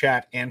everybody in the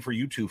chat and for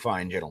you two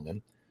fine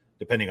gentlemen,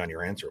 depending on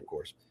your answer, of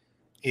course,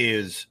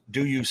 is: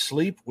 do you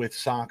sleep with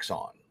socks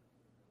on?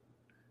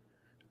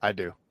 I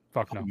do.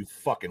 Fuck no. You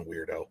fucking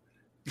weirdo.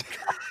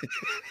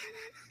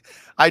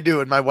 I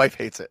do, and my wife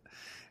hates it.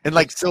 And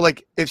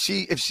if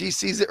she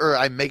sees it or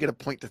I make it a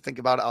point to think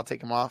about it, I'll take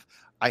them off.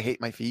 I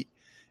hate my feet.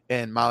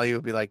 And Molly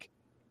would be like,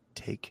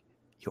 take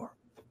your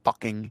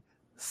fucking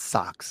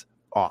socks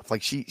off.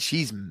 Like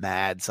she's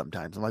mad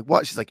sometimes. I'm like,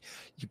 what? She's like,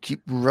 you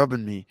keep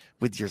rubbing me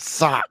with your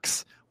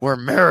socks. We're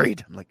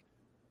married. I'm like,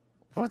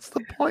 what's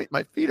the point?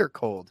 My feet are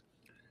cold.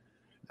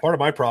 Part of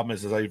my problem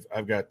is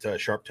I've got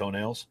sharp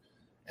toenails.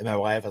 And my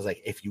wife was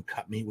like, if you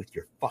cut me with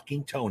your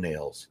fucking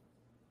toenails,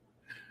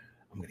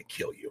 I'm going to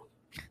kill you.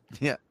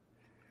 Yeah.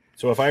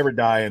 So if I ever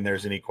die and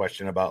there's any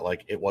question about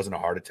like it wasn't a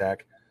heart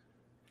attack,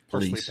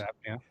 please. Sleep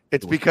apnea.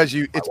 It's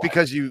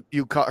because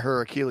you cut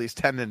her Achilles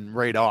tendon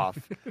right off.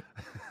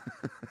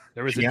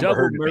 There was a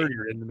double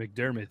murder in the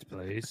McDermott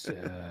place.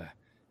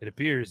 It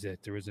appears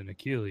that there was an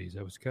Achilles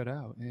that was cut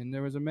out, and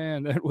there was a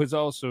man that was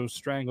also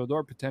strangled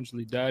or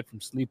potentially died from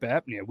sleep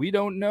apnea. We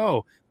don't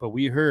know, but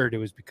we heard it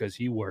was because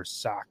he wore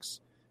socks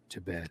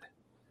to bed.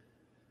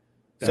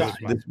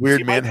 This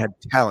weird man had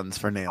talons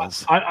for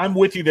nails. I'm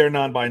with you there,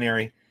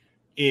 non-binary.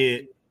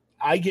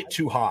 I get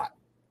too hot.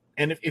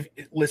 And if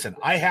listen,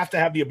 I have to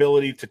have the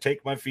ability to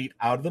take my feet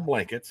out of the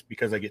blankets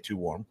because I get too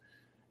warm.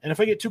 And if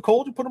I get too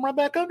cold, you put them right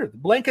back under. The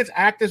blankets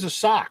act as a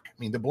sock. I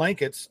mean, the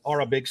blankets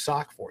are a big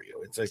sock for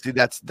you. It's like, see,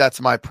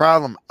 that's my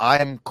problem.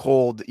 I'm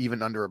cold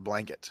even under a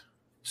blanket.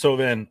 So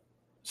then,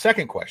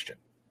 second question.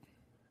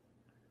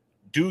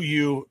 Do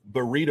you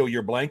burrito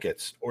your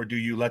blankets or do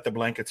you let the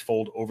blankets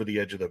fold over the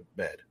edge of the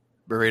bed?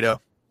 Burrito.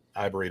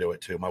 I burrito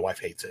it too. My wife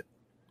hates it.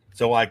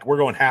 So like we're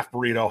going half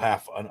burrito,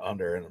 half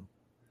under. And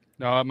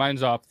no,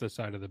 mine's off the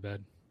side of the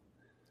bed.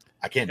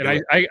 I can't do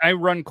it. it. I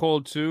run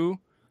cold too,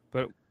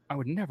 but I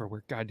would never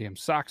wear goddamn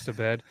socks to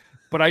bed.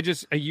 But I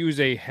use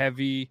a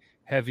heavy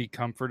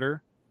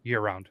comforter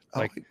year round.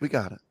 Like we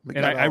got it.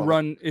 I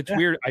run. It's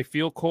weird. I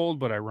feel cold,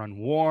 but I run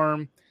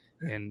warm.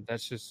 And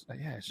that's just,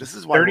 this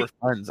is why we're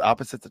friends.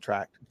 Opposites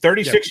attract.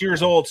 36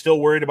 years old, still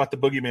worried about the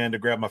boogeyman to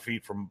grab my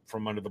feet from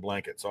under the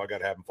blanket. So I got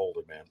to have them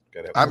folded, man.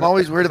 I'm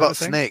always worried about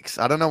snakes.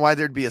 I don't know why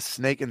there'd be a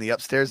snake in the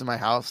upstairs of my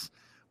house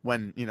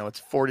when, it's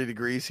 40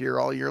 degrees here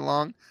all year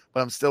long,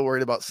 but I'm still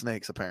worried about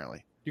snakes,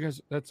 apparently. You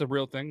guys, that's a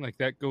real thing? Like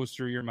that goes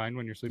through your mind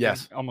when you're sleeping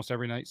almost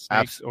every night?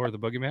 Snakes or the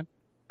boogeyman?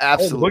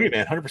 Absolutely. Oh,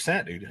 the boogeyman,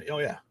 100%, dude. Oh,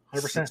 yeah,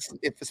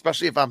 100%.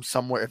 Especially if I'm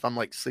somewhere, if I'm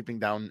like sleeping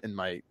down in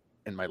my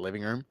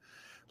living room.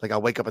 Like I'll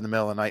wake up in the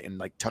middle of the night and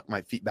like tuck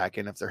my feet back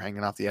in if they're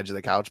hanging off the edge of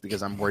the couch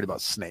because I'm worried about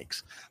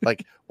snakes.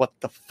 Like, what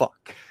the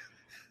fuck?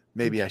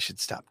 Maybe I should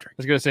stop drinking. I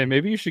was going to say,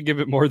 maybe you should give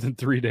it more than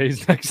 3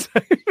 days next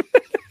time.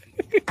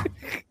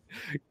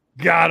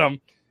 Got him.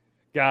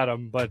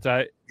 But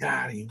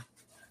got him.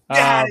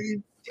 Damn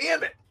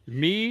it.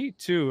 Me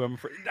too. I'm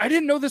afraid. I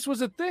didn't know this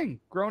was a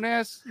thing. Grown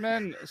ass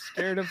men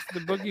scared of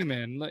the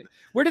boogeyman. Like,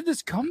 where did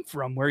this come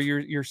from? Where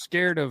you're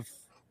scared of?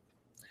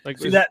 Like,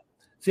 see that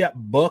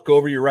book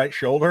over your right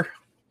shoulder?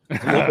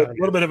 A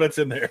little bit of it's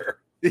in there.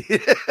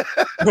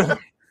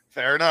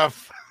 Fair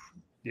enough.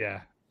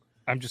 Yeah.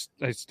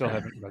 I still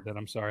haven't read that.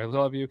 I'm sorry. I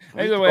love you.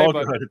 Either way,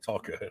 it's all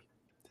good.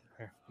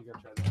 Here, you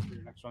gotta try that for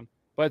your next one.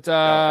 But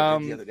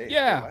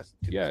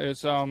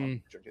it's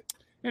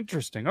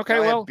interesting. Okay, I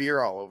well, have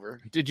beer all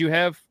over. Did you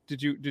have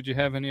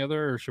any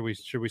other, or should we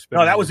spin?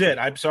 No, that was it.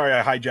 I'm sorry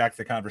I hijacked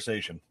the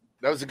conversation.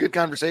 That was a good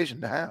conversation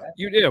to have.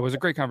 You did. It was a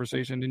great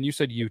conversation, and you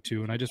said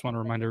U2, and I just want to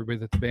remind everybody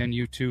that the band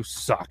U2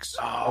 sucks.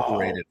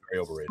 Overrated.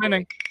 Very overrated.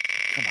 Spinning.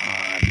 Come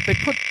on.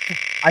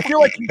 I feel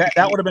like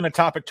that would have been a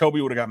topic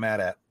Toby would have got mad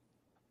at.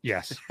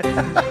 Yes.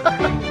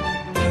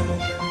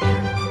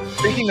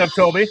 Speaking of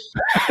Toby.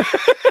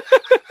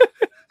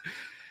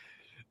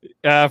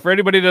 For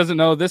anybody who doesn't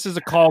know, this is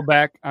a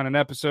callback on an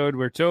episode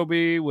where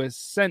Toby was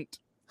sent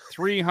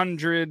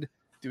 300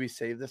 Do we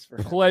save this for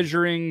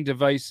pleasuring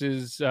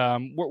devices?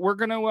 We're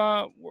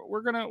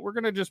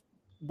gonna just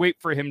wait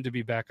for him to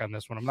be back on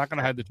this one. I'm not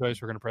gonna hide the choice.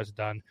 We're gonna press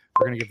done.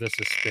 We're gonna give this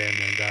a spin.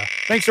 And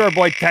thanks to our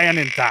boy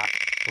Tannen Top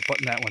for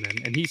putting that one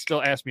in. And he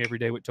still asks me every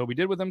day what Toby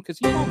did with him because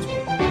he owns me.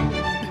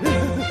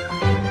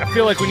 I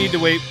feel like we need to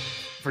wait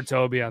for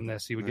Toby on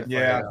this. He would get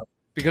fired up.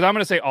 Because I'm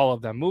gonna say all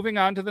of them. Moving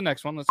on to the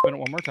next one. Let's spin it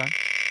one more time.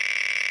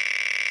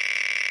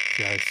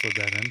 Yeah, I slid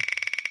that in.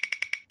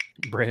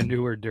 Brand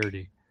new or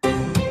dirty?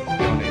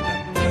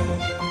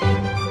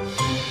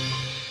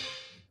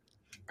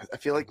 I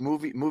feel like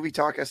movie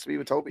talk has to be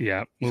with Toby.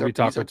 Yeah, movie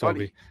talk with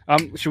Toby.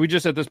 Should we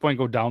just at this point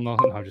go down though?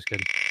 No, I'm just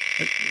kidding.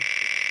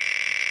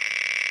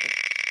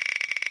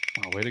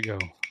 Oh, way to go.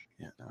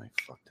 Yeah, no, I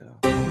fucked it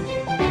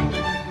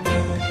up.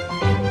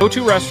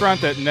 Go-to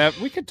restaurant that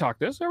never. We could talk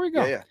this. There we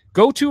go. Yeah.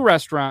 Go-to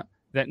restaurant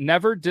that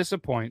never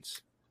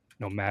disappoints,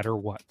 no matter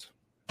what.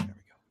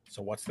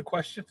 So what's the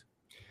question?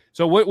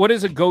 So what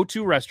is a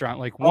go-to restaurant?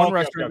 Like one okay,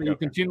 restaurant okay, that you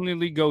okay.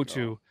 continually go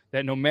to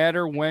that no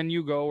matter when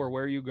you go or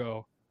where you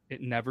go, it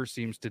never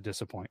seems to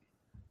disappoint.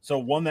 So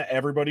one that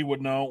everybody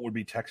would know would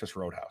be Texas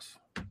Roadhouse.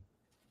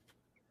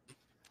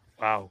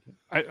 Wow.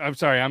 I'm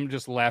sorry. I'm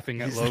just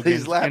laughing at He's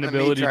Logan's laughing at me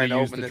inability to trying to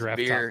use open the this draft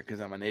beer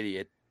because I'm an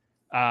idiot.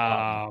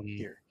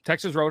 Here.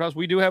 Texas Roadhouse.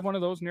 We do have one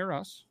of those near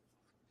us.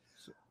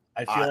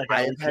 I feel like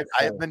I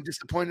have been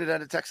disappointed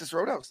at a Texas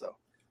Roadhouse though.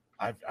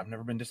 I've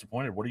never been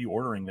disappointed. What are you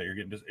ordering that you're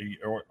getting?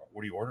 Or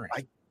what are you ordering?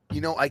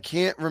 I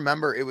can't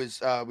remember. It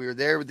was we were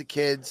there with the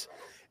kids.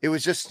 It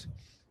was just,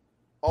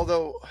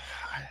 although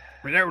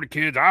When there were the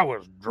kids, I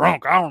was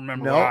drunk. I don't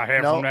remember what I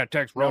had from that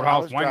Texas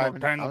Roadhouse.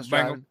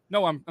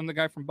 No, I'm the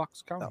guy from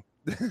Bucks County.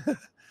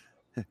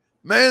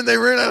 Man, they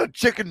ran out of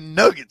chicken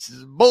nuggets. This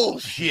is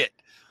bullshit.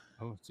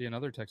 Oh, see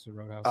another Texas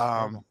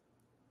Roadhouse.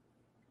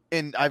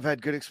 And I've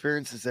had good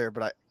experiences there,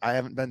 but I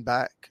haven't been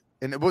back.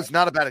 And it was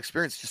not a bad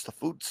experience. Just the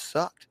food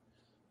sucked.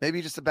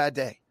 Maybe just a bad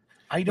day.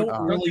 I don't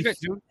really.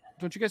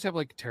 Don't you guys have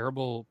like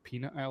terrible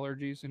peanut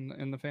allergies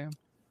in the fam?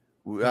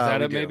 Is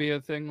that maybe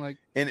a thing? Like,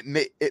 and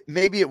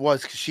maybe it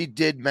was because she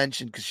did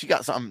mention because she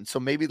got something. So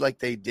maybe like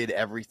they did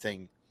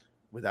everything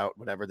without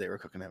whatever they were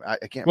cooking. I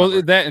can't. Well,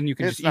 remember. that and you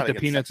can It's just not eat the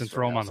against peanuts and Texas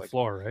throw them on Roadhouse, the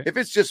floor, right? If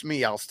it's just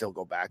me, I'll still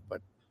go back.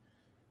 But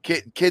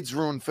kids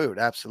ruin food,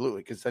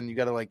 absolutely, because then you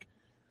got to like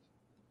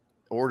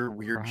order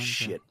weird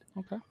shit.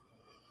 Okay,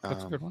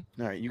 that's a good one.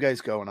 All right, you guys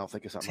go, and I'll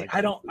think of something.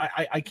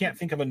 I can't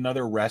think of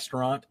another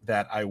restaurant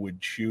that I would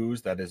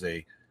choose that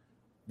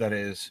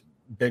is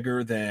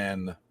bigger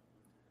than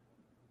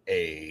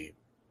a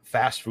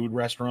fast food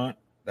restaurant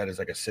that is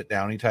like a sit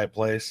downy type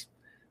place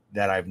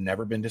that I've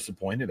never been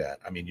disappointed at.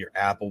 I mean, your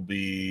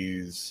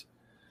Applebee's,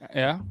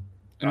 Yeah.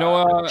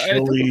 No,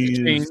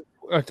 Chili's.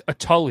 a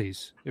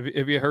Tully's.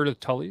 Have you heard of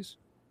Tully's?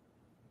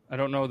 I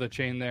don't know the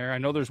chain there. I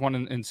know there's one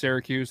in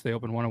Syracuse. They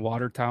opened one in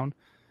Watertown.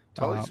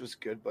 Tully's was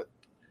good, but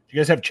do you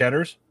guys have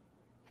Cheddars?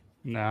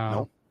 No.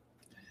 Nope.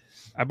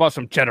 I bought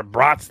some cheddar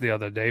brats the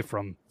other day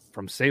from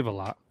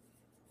Save-A-Lot.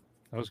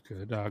 That was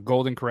good.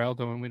 Golden Corral,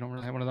 though, we don't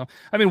really have one of those.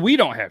 I mean, we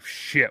don't have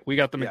shit. We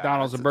got the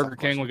McDonald's and Burger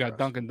King. We got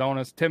Dunkin'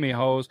 Donuts, Timmy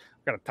Ho's.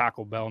 We got a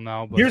Taco Bell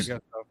now. But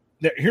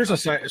Here's a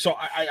sign. So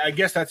I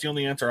guess that's the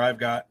only answer I've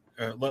got.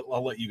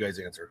 I'll let you guys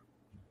answer.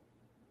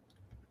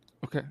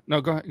 Okay. No,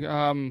 go ahead.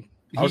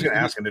 I was going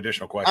to ask an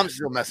additional question. I'm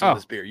still messing with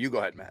this beer. You go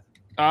ahead, Matt.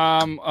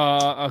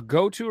 A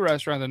go-to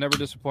restaurant that never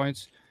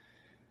disappoints.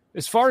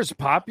 As far as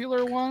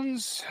popular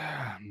ones,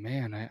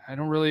 man,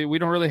 we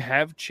don't really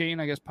have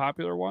chain, I guess,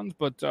 popular ones,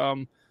 but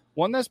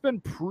one that's been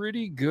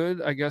pretty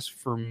good, I guess,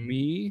 for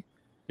me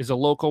is a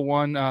local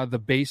one, the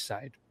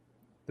Bayside.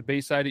 The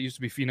Bayside, it used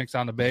to be Phoenix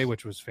on the Bay,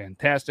 which was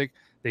fantastic.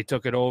 They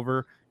took it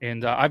over,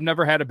 and I've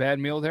never had a bad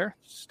meal there.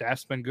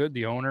 Staff's been good.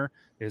 The owner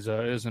is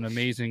an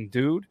amazing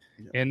dude,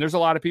 and there's a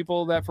lot of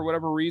people that, for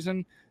whatever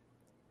reason,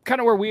 kind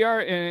of where we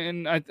are,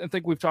 and I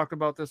think we've talked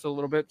about this a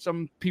little bit.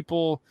 Some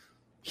people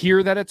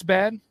hear that it's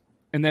bad,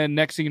 and then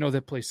next thing you know,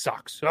 that place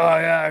sucks. Oh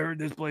yeah, I heard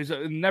this place.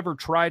 Never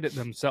tried it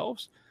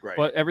themselves, right.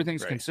 But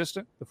everything's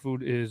consistent. The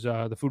food is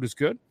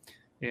good,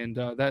 and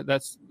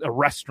that's a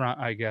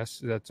restaurant, I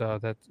guess. That's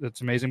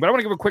amazing. But I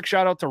want to give a quick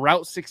shout out to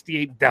Route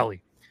 68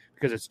 Deli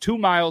because it's 2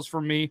 miles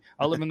from me.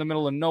 I live in the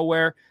middle of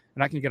nowhere,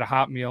 and I can get a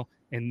hot meal.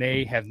 And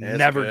they have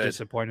never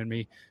disappointed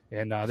me,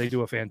 and they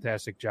do a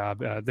fantastic job.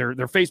 Their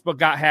Facebook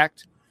got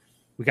hacked.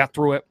 We got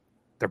through it.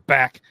 They're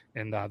back,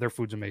 and their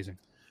food's amazing.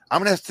 I'm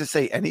going to have to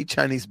say any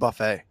Chinese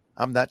buffet.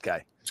 I'm that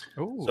guy.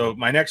 Ooh. So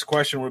my next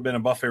question would have been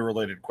a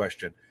buffet-related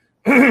question.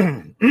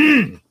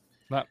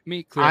 Let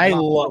me clear. I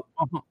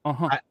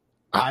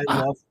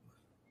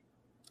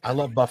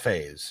love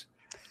buffets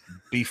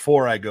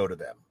before I go to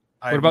them.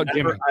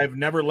 I've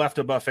never left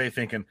a buffet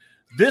thinking,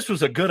 this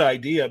was a good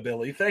idea,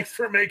 Billy. Thanks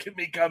for making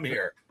me come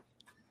here.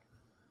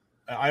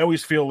 I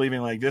always feel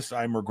leaving like this,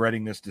 I'm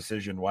regretting this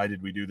decision. Why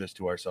did we do this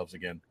to ourselves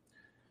again?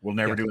 We'll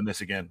never doing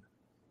this again.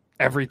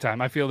 Every time.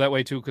 I feel that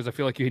way too, because I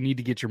feel like you need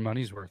to get your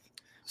money's worth.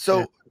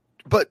 So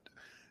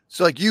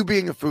like you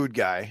being a food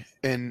guy,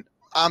 and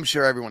I'm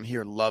sure everyone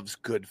here loves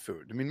good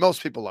food. I mean,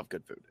 most people love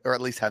good food, or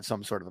at least have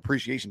some sort of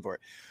appreciation for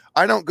it.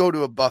 I don't go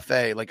to a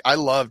buffet. Like, I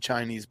love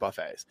Chinese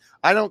buffets.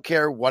 I don't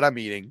care what I'm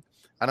eating.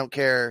 I don't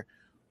care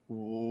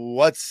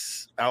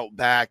what's out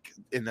back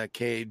in the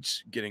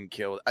cage getting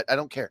killed. I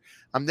don't care.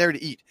 I'm there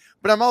to eat,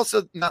 but I'm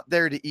also not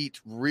there to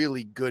eat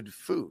really good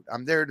food.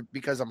 I'm there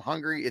because I'm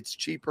hungry. It's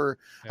cheaper.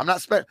 Yeah.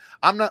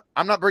 I'm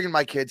not bringing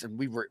my kids, and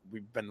we've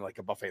been like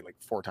a buffet like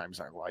 4 times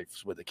in our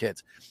lives with the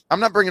kids. I'm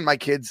not bringing my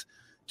kids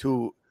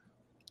to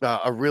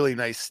a really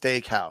nice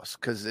steakhouse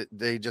because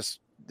it's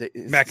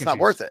not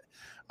worth it.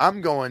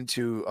 I'm going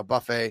to a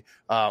buffet.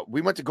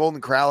 We went to Golden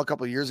Corral a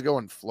couple of years ago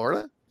in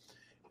Florida.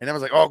 And I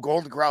was like, oh,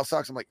 Golden Corral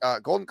sucks. I'm like,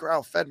 Golden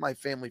Corral fed my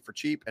family for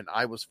cheap, and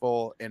I was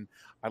full. And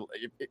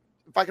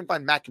if I can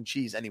find mac and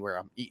cheese anywhere,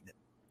 I'm eating it.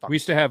 We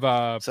used to have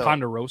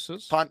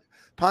Ponderosas.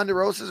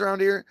 Ponderosas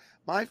around here.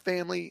 My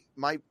family,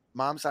 my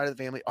mom's side of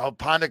the family, oh,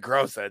 Ponta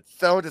Grossa, it's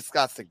so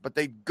disgusting, but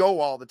they go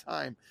all the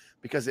time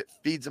because it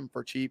feeds them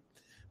for cheap.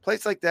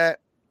 Place like that,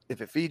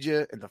 if it feeds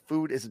you and the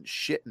food isn't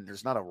shit and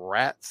there's not a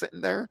rat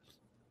sitting there,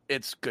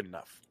 it's good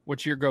enough.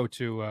 What's your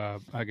go-to,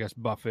 I guess,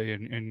 buffet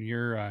in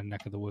your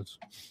neck of the woods?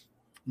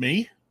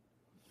 Me?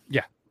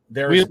 Yeah.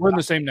 We're in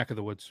the same neck of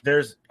the woods.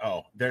 There's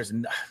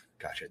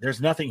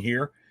nothing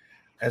here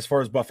as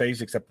far as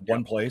buffets except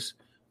one place,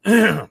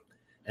 and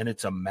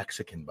it's a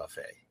Mexican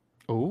buffet.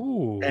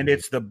 Ooh. And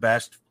it's the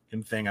best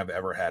thing I've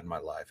ever had in my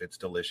life. It's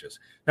delicious.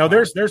 Now,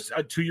 there's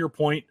to your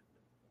point,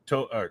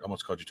 I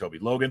almost called you Toby.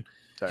 Logan.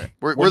 Sorry.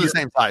 We're the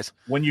same size.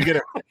 When you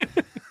get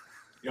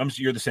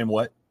you're the same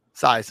what?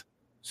 Size.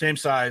 Same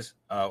size.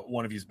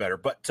 One of you's better.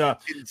 But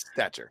in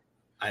stature.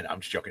 I know, I'm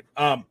just joking.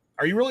 Are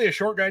you really a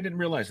short guy? I didn't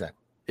realize that.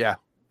 Yeah.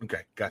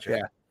 Okay, gotcha.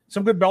 Yeah.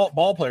 Some good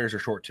ball players are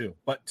short too.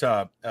 But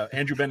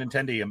Andrew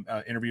Benintendi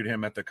interviewed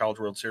him at the College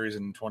World Series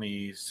in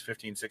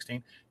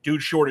 2015-16.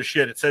 Dude's short as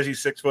shit. It says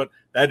he's 6 foot.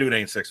 That dude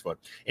ain't 6 foot.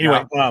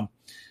 Anyway,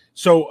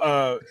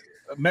 so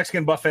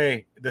Mexican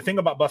buffet, the thing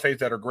about buffets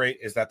that are great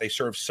is that they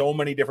serve so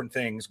many different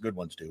things, good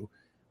ones do,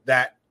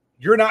 that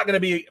you're not going to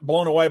be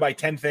blown away by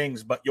 10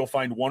 things, but you'll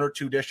find 1 or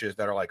 2 dishes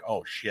that are like,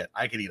 oh shit,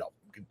 I could eat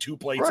 2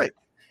 plates. Right.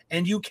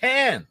 And you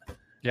can.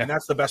 Yeah. And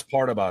that's the best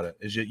part about it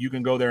is you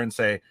can go there and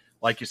say,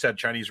 like you said,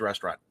 Chinese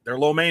restaurant. Their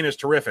lo mein is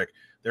terrific.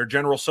 Their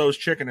General Tso's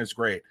chicken is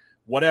great.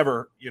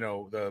 Whatever,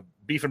 the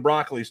beef and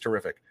broccoli is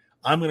terrific.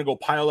 I'm going to go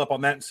pile up on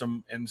that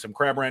and some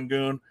crab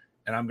rangoon,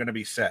 and I'm going to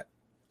be set.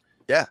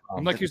 Yeah.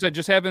 And like you said,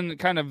 just having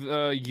kind of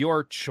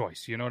your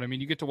choice. You know what I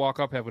mean? You get to walk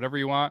up, have whatever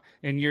you want,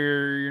 and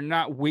you're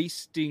not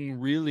wasting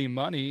really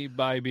money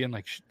by being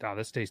like, "Oh,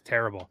 this tastes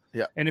terrible."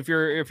 Yeah. And if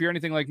you're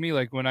anything like me,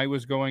 like when I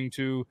was going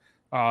to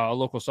a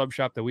local sub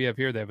shop that we have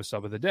here, they have a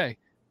sub of the day.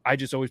 I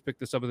just always pick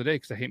the sub of the day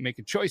because I hate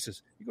making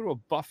choices. You go to a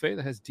buffet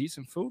that has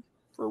decent food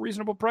for a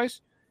reasonable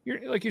price.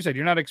 You're like you said,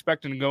 you're not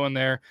expecting to go in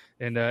there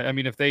and I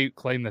mean, if they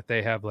claim that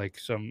they have like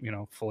some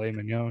filet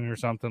mignon or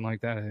something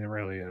like that, it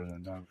really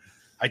isn't.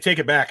 I take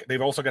it back.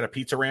 They've also got a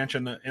Pizza Ranch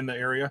in the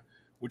area,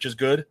 which is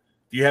good. If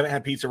you haven't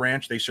had Pizza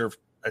Ranch,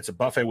 it's a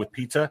buffet with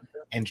pizza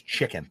and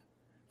chicken,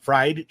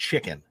 fried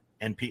chicken,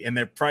 and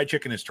their fried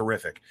chicken is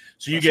terrific.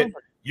 So you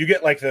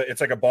get like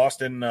it's like a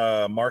Boston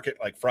market,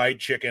 like fried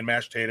chicken,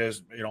 mashed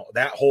potatoes,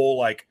 that whole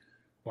like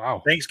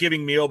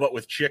Thanksgiving meal, but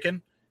with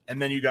chicken.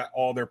 And then you got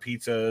all their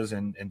pizzas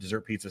and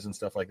dessert pizzas and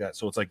stuff like that.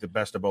 So it's like the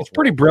best of both. It's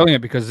pretty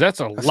brilliant because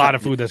that's a lot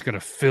of food that's going to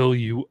fill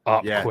you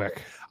up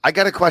quick. I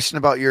got a question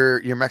about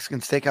your Mexican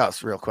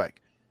steakhouse real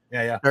quick.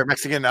 Yeah. Or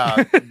Mexican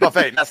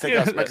buffet, not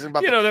steakhouse, Mexican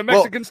buffet. The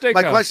Mexican steakhouse.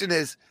 My question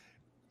is,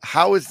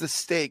 how is the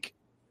steak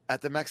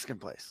at the Mexican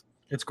place?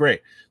 It's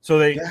great. So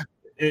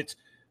it's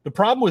the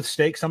problem with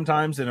steak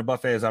sometimes in a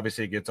buffet is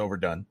obviously it gets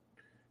overdone.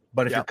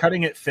 But if you're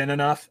cutting it thin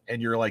enough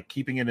and you're like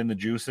keeping it in the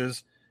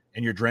juices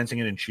and you're drenching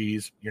it in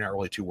cheese, you're not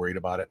really too worried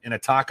about it. In a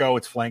taco,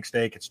 it's flank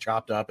steak, it's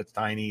chopped up, it's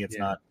tiny, it's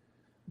not.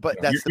 But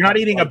you're not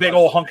eating a big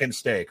old hunkin'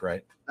 steak,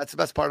 right? That's the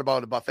best part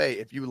about a buffet.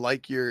 If you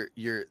like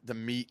the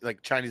meat,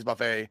 like Chinese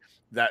buffet,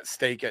 that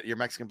steak at your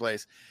Mexican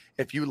place,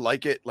 if you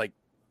like it like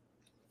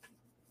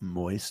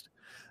moist,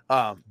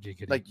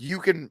 like you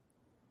can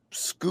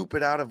scoop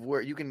it out of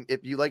where you can.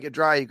 If you like it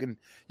dry, you can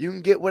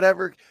get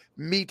whatever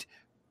meat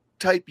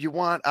type you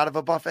want out of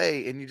a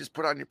buffet, and you just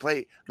put it on your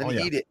plate, then you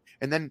eat it,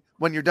 and then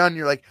when you're done,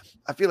 you're like,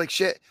 I feel like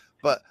shit,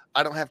 but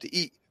I don't have to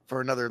eat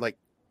for another like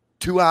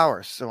 2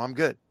 hours, so I'm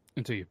good.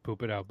 Until you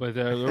poop it out. But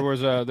there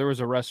was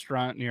a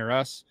restaurant near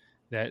us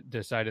that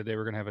decided they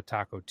were going to have a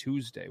Taco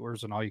Tuesday, where it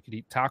was an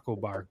all-you-could-eat taco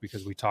bar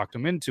because we talked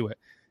them into it.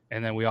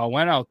 And then we all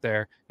went out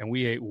there and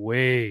we ate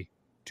way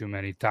too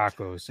many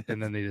tacos.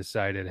 And then they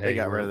decided, hey, they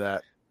got rid of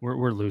that.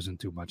 We're losing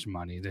too much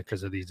money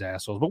because of these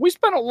assholes. But we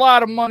spent a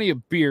lot of money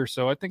at beer,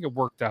 so I think it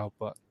worked out.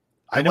 But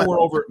I know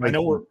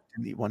we're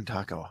eat one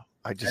taco.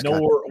 I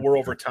know we're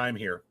over time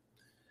here.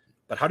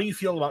 But how do you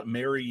feel about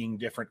marrying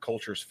different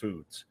cultures'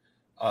 foods?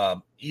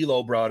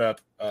 Elo brought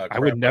up. I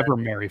would never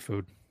marry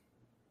food.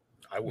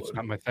 I would. It's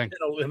not my thing.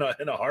 In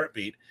a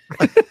heartbeat,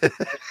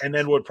 and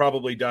then would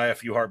probably die a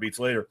few heartbeats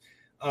later.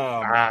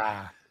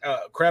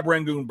 Crab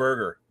Rangoon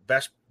burger,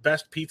 best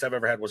pizza I've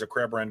ever had was a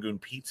Crab Rangoon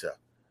pizza.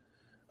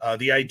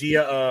 The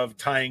idea of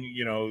tying,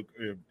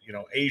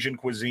 Asian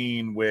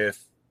cuisine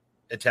with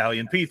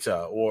Italian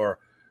pizza, or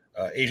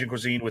Asian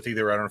cuisine with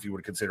either, I don't know if you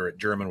would consider it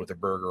German with a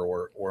burger,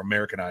 or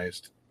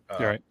Americanized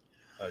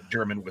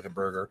German with a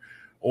burger,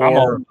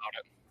 or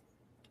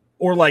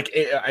like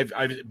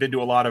I've been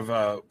to a lot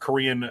of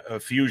Korean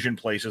fusion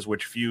places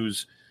which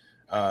fuse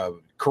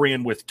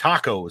Korean with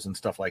tacos and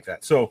stuff like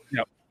that. So,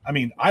 I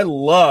mean, I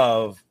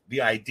love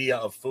the idea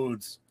of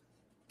foods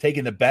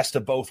taking the best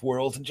of both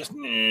worlds and just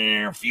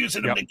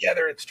fusing them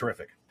together. It's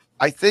terrific.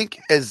 I think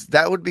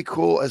that would be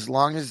cool as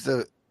long as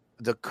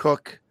the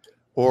cook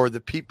or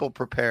the people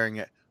preparing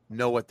it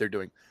know what they're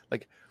doing.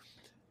 Like,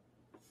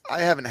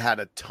 I haven't had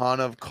a ton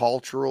of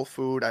cultural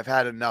food. I've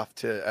had enough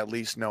to at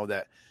least know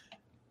that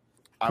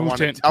I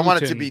want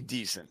it to be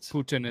decent.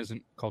 Putin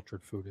isn't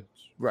cultured food.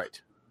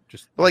 Right.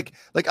 Just like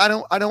I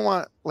don't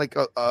want like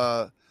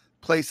a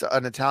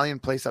an Italian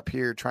place up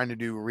here trying to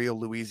do real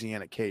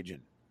Louisiana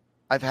Cajun.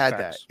 I've had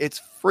Facts. that.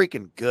 It's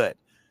freaking good.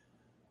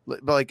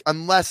 But like,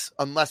 unless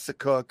the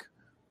cook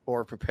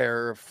or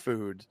preparer of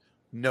food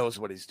knows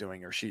what he's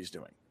doing or she's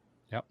doing.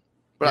 Yep.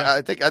 But Yeah.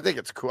 I think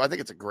it's cool. I think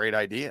it's a great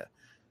idea,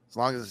 as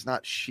long as it's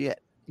not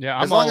shit. Yeah,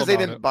 I'm as long all as they about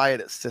didn't it. buy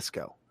it at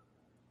Cisco.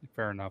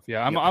 Fair enough.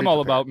 Yeah, I'm Yeah, all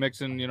pre-prepared. about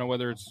mixing,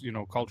 whether it's,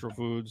 cultural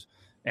foods,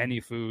 any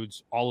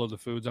foods, all of the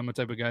foods. I'm the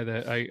type of guy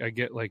that I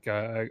get like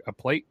a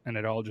plate and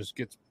it all just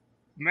gets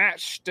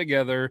mashed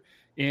together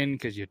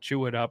because you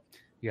chew it up.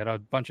 You got a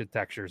bunch of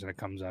textures and it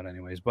comes out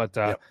anyways. But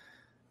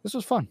this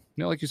was fun.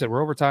 Like you said,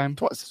 we're over time.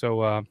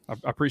 So I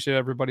appreciate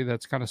everybody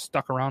that's kind of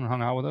stuck around and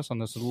hung out with us on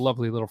this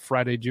lovely little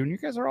Friday, June. You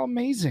guys are all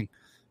amazing.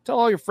 Tell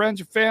all your friends,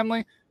 your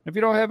family. If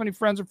you don't have any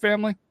friends or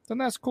family, then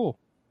that's cool.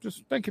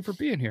 Just thank you for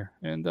being here.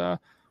 And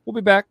we'll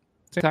be back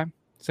same time,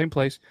 same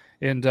place.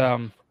 And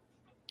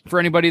for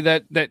anybody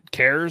that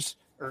cares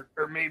or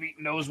maybe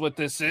knows what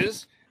this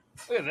is,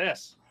 look at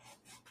this.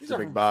 It's a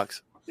big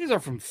box. These are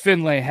from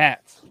Finlay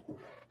Hats.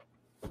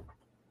 Is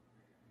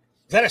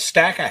that a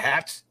stack of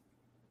hats?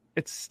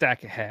 It's a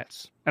stack of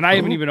hats. And I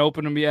haven't even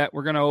opened them yet.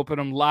 We're going to open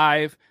them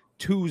live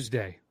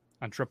Tuesday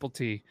on Triple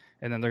T.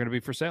 And then they're going to be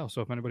for sale.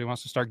 So if anybody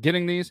wants to start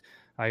getting these,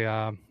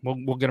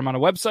 we'll get them on a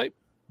website.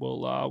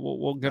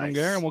 We'll get them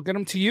there and we'll get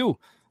them to you.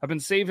 I've been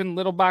saving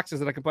little boxes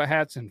that I can put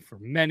hats in for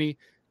many,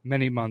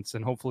 many months.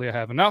 And hopefully I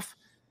have enough.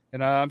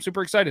 And I'm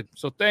super excited.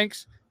 So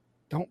thanks.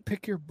 Don't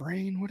pick your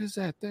brain. What is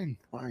that thing?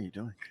 What are you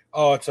doing?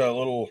 Oh, it's a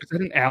little. Is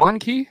that an Allen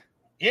key?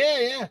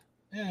 Yeah.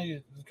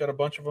 You've got a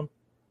bunch of them.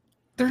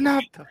 They're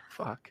not. What the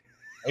fuck?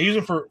 I use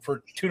them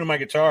for tuning my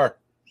guitar.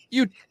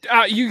 You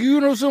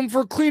use them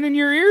for cleaning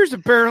your ears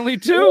apparently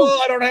too. Well,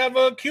 I don't have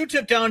a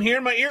Q-tip down here.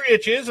 My ear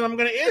itches, and I'm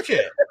going to itch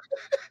it.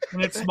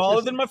 And it's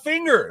smaller than my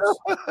fingers.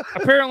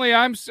 Apparently,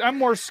 I'm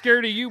more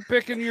scared of you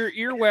picking your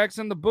earwax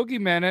than the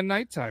boogeyman at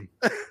nighttime.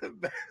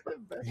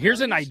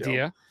 Here's an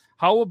idea.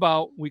 How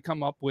about we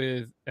come up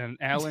with an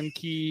Allen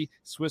key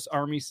Swiss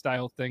Army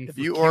style thing? If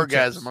for you Q-tips?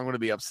 orgasm, I'm going to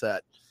be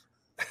upset.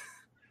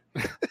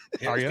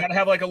 Yeah, it's got to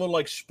have like a little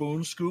like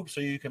spoon scoop so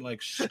you can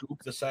like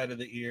scoop the side of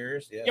the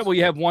ears. Yes. Yeah, well,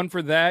 you have one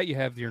for that. You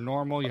have your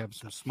normal. You have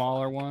some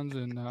smaller ones,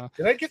 and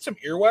Did I get some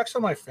earwax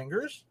on my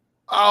fingers?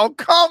 Oh,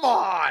 come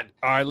on!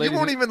 All right, you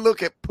won't even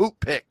look at poop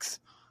pics.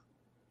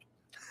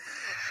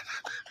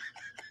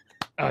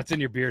 Oh, it's in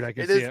your beard. I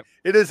can see it.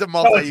 It is a No,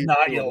 multi. it's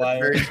not, you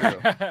liar. Very true.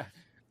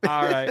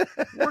 All right,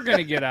 we're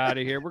gonna get out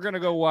of here. We're gonna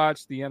go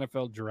watch the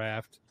NFL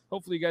draft.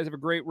 Hopefully, you guys have a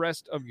great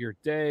rest of your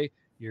day,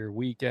 your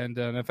weekend,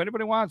 and if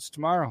anybody wants,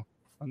 tomorrow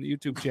on the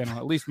YouTube channel,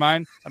 at least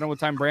mine. I don't know what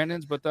time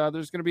Brandon's, but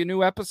there's gonna be a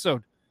new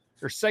episode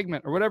or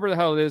segment or whatever the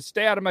hell it is.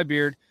 Stay out of my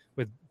beard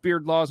with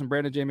Beard Laws and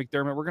Brandon J.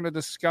 McDermott. We're gonna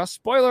discuss,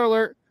 spoiler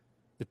alert,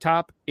 the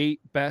top 8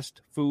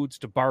 best foods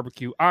to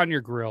barbecue on your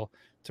grill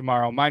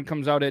tomorrow. Mine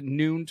comes out at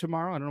noon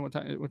tomorrow. I don't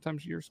know what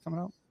time's yours coming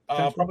out.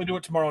 I'll probably do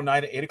it tomorrow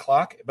night at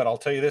 8:00. But I'll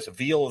tell you this: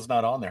 veal is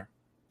not on there.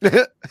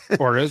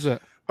 Or is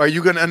it? Are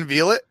you going to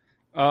unveil it?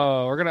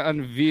 Oh, we're gonna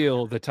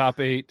unveil the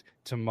top 8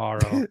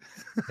 tomorrow,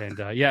 and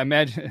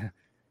imagine.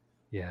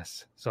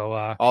 Yes. So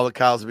all the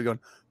cows will be going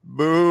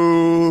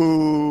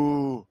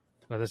boo.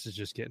 Well, this is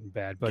just getting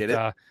bad. But Get it?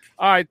 all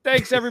right,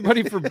 thanks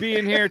everybody for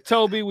being here.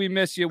 Toby, we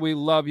miss you. We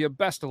love you.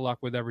 Best of luck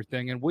with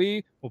everything, and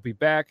we will be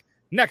back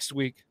next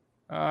week.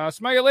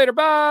 Smell you later.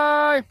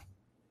 Bye.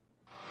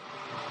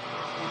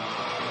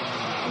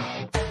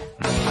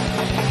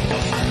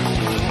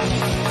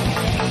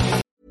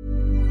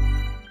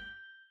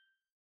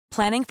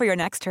 Planning for your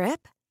next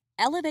trip?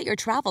 Elevate your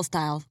travel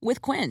style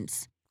with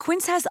Quince.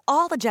 Quince has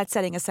all the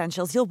jet-setting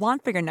essentials you'll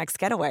want for your next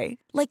getaway,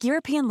 like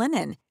European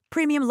linen,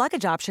 premium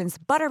luggage options,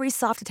 buttery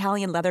soft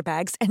Italian leather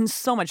bags, and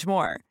so much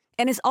more.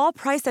 And is all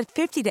priced at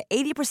 50 to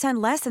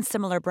 80% less than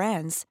similar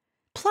brands.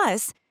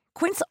 Plus,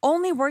 Quince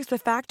only works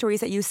with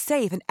factories that use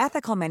safe and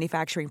ethical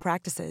manufacturing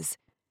practices.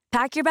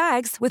 Pack your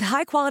bags with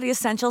high-quality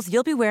essentials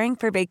you'll be wearing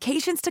for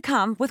vacations to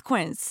come with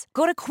Quince.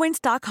 Go to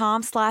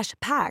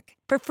quince.com/pack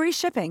for free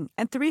shipping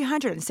and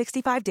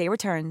 365-day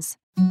returns.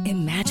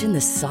 Imagine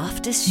the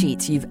softest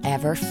sheets you've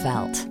ever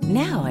felt.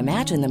 Now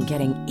imagine them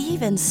getting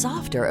even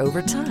softer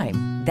over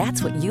time.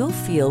 That's what you'll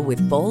feel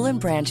with Boll &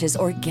 Branch's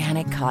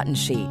organic cotton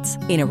sheets.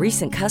 In a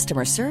recent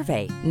customer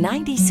survey,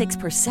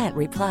 96%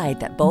 replied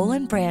that Boll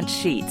 & Branch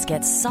sheets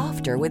get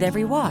softer with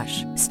every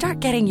wash. Start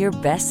getting your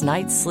best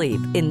night's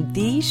sleep in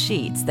these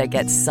sheets that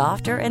get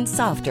softer and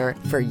softer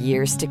for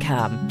years to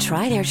come.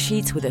 Try their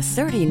sheets with a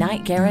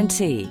 30-night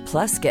guarantee.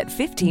 Plus, get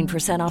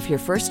 15% off your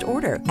first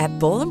order at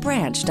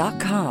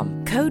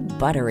bollandbranch.com. Code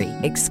BUTTERY.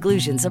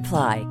 Exclusions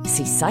apply.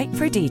 See site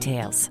for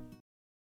details.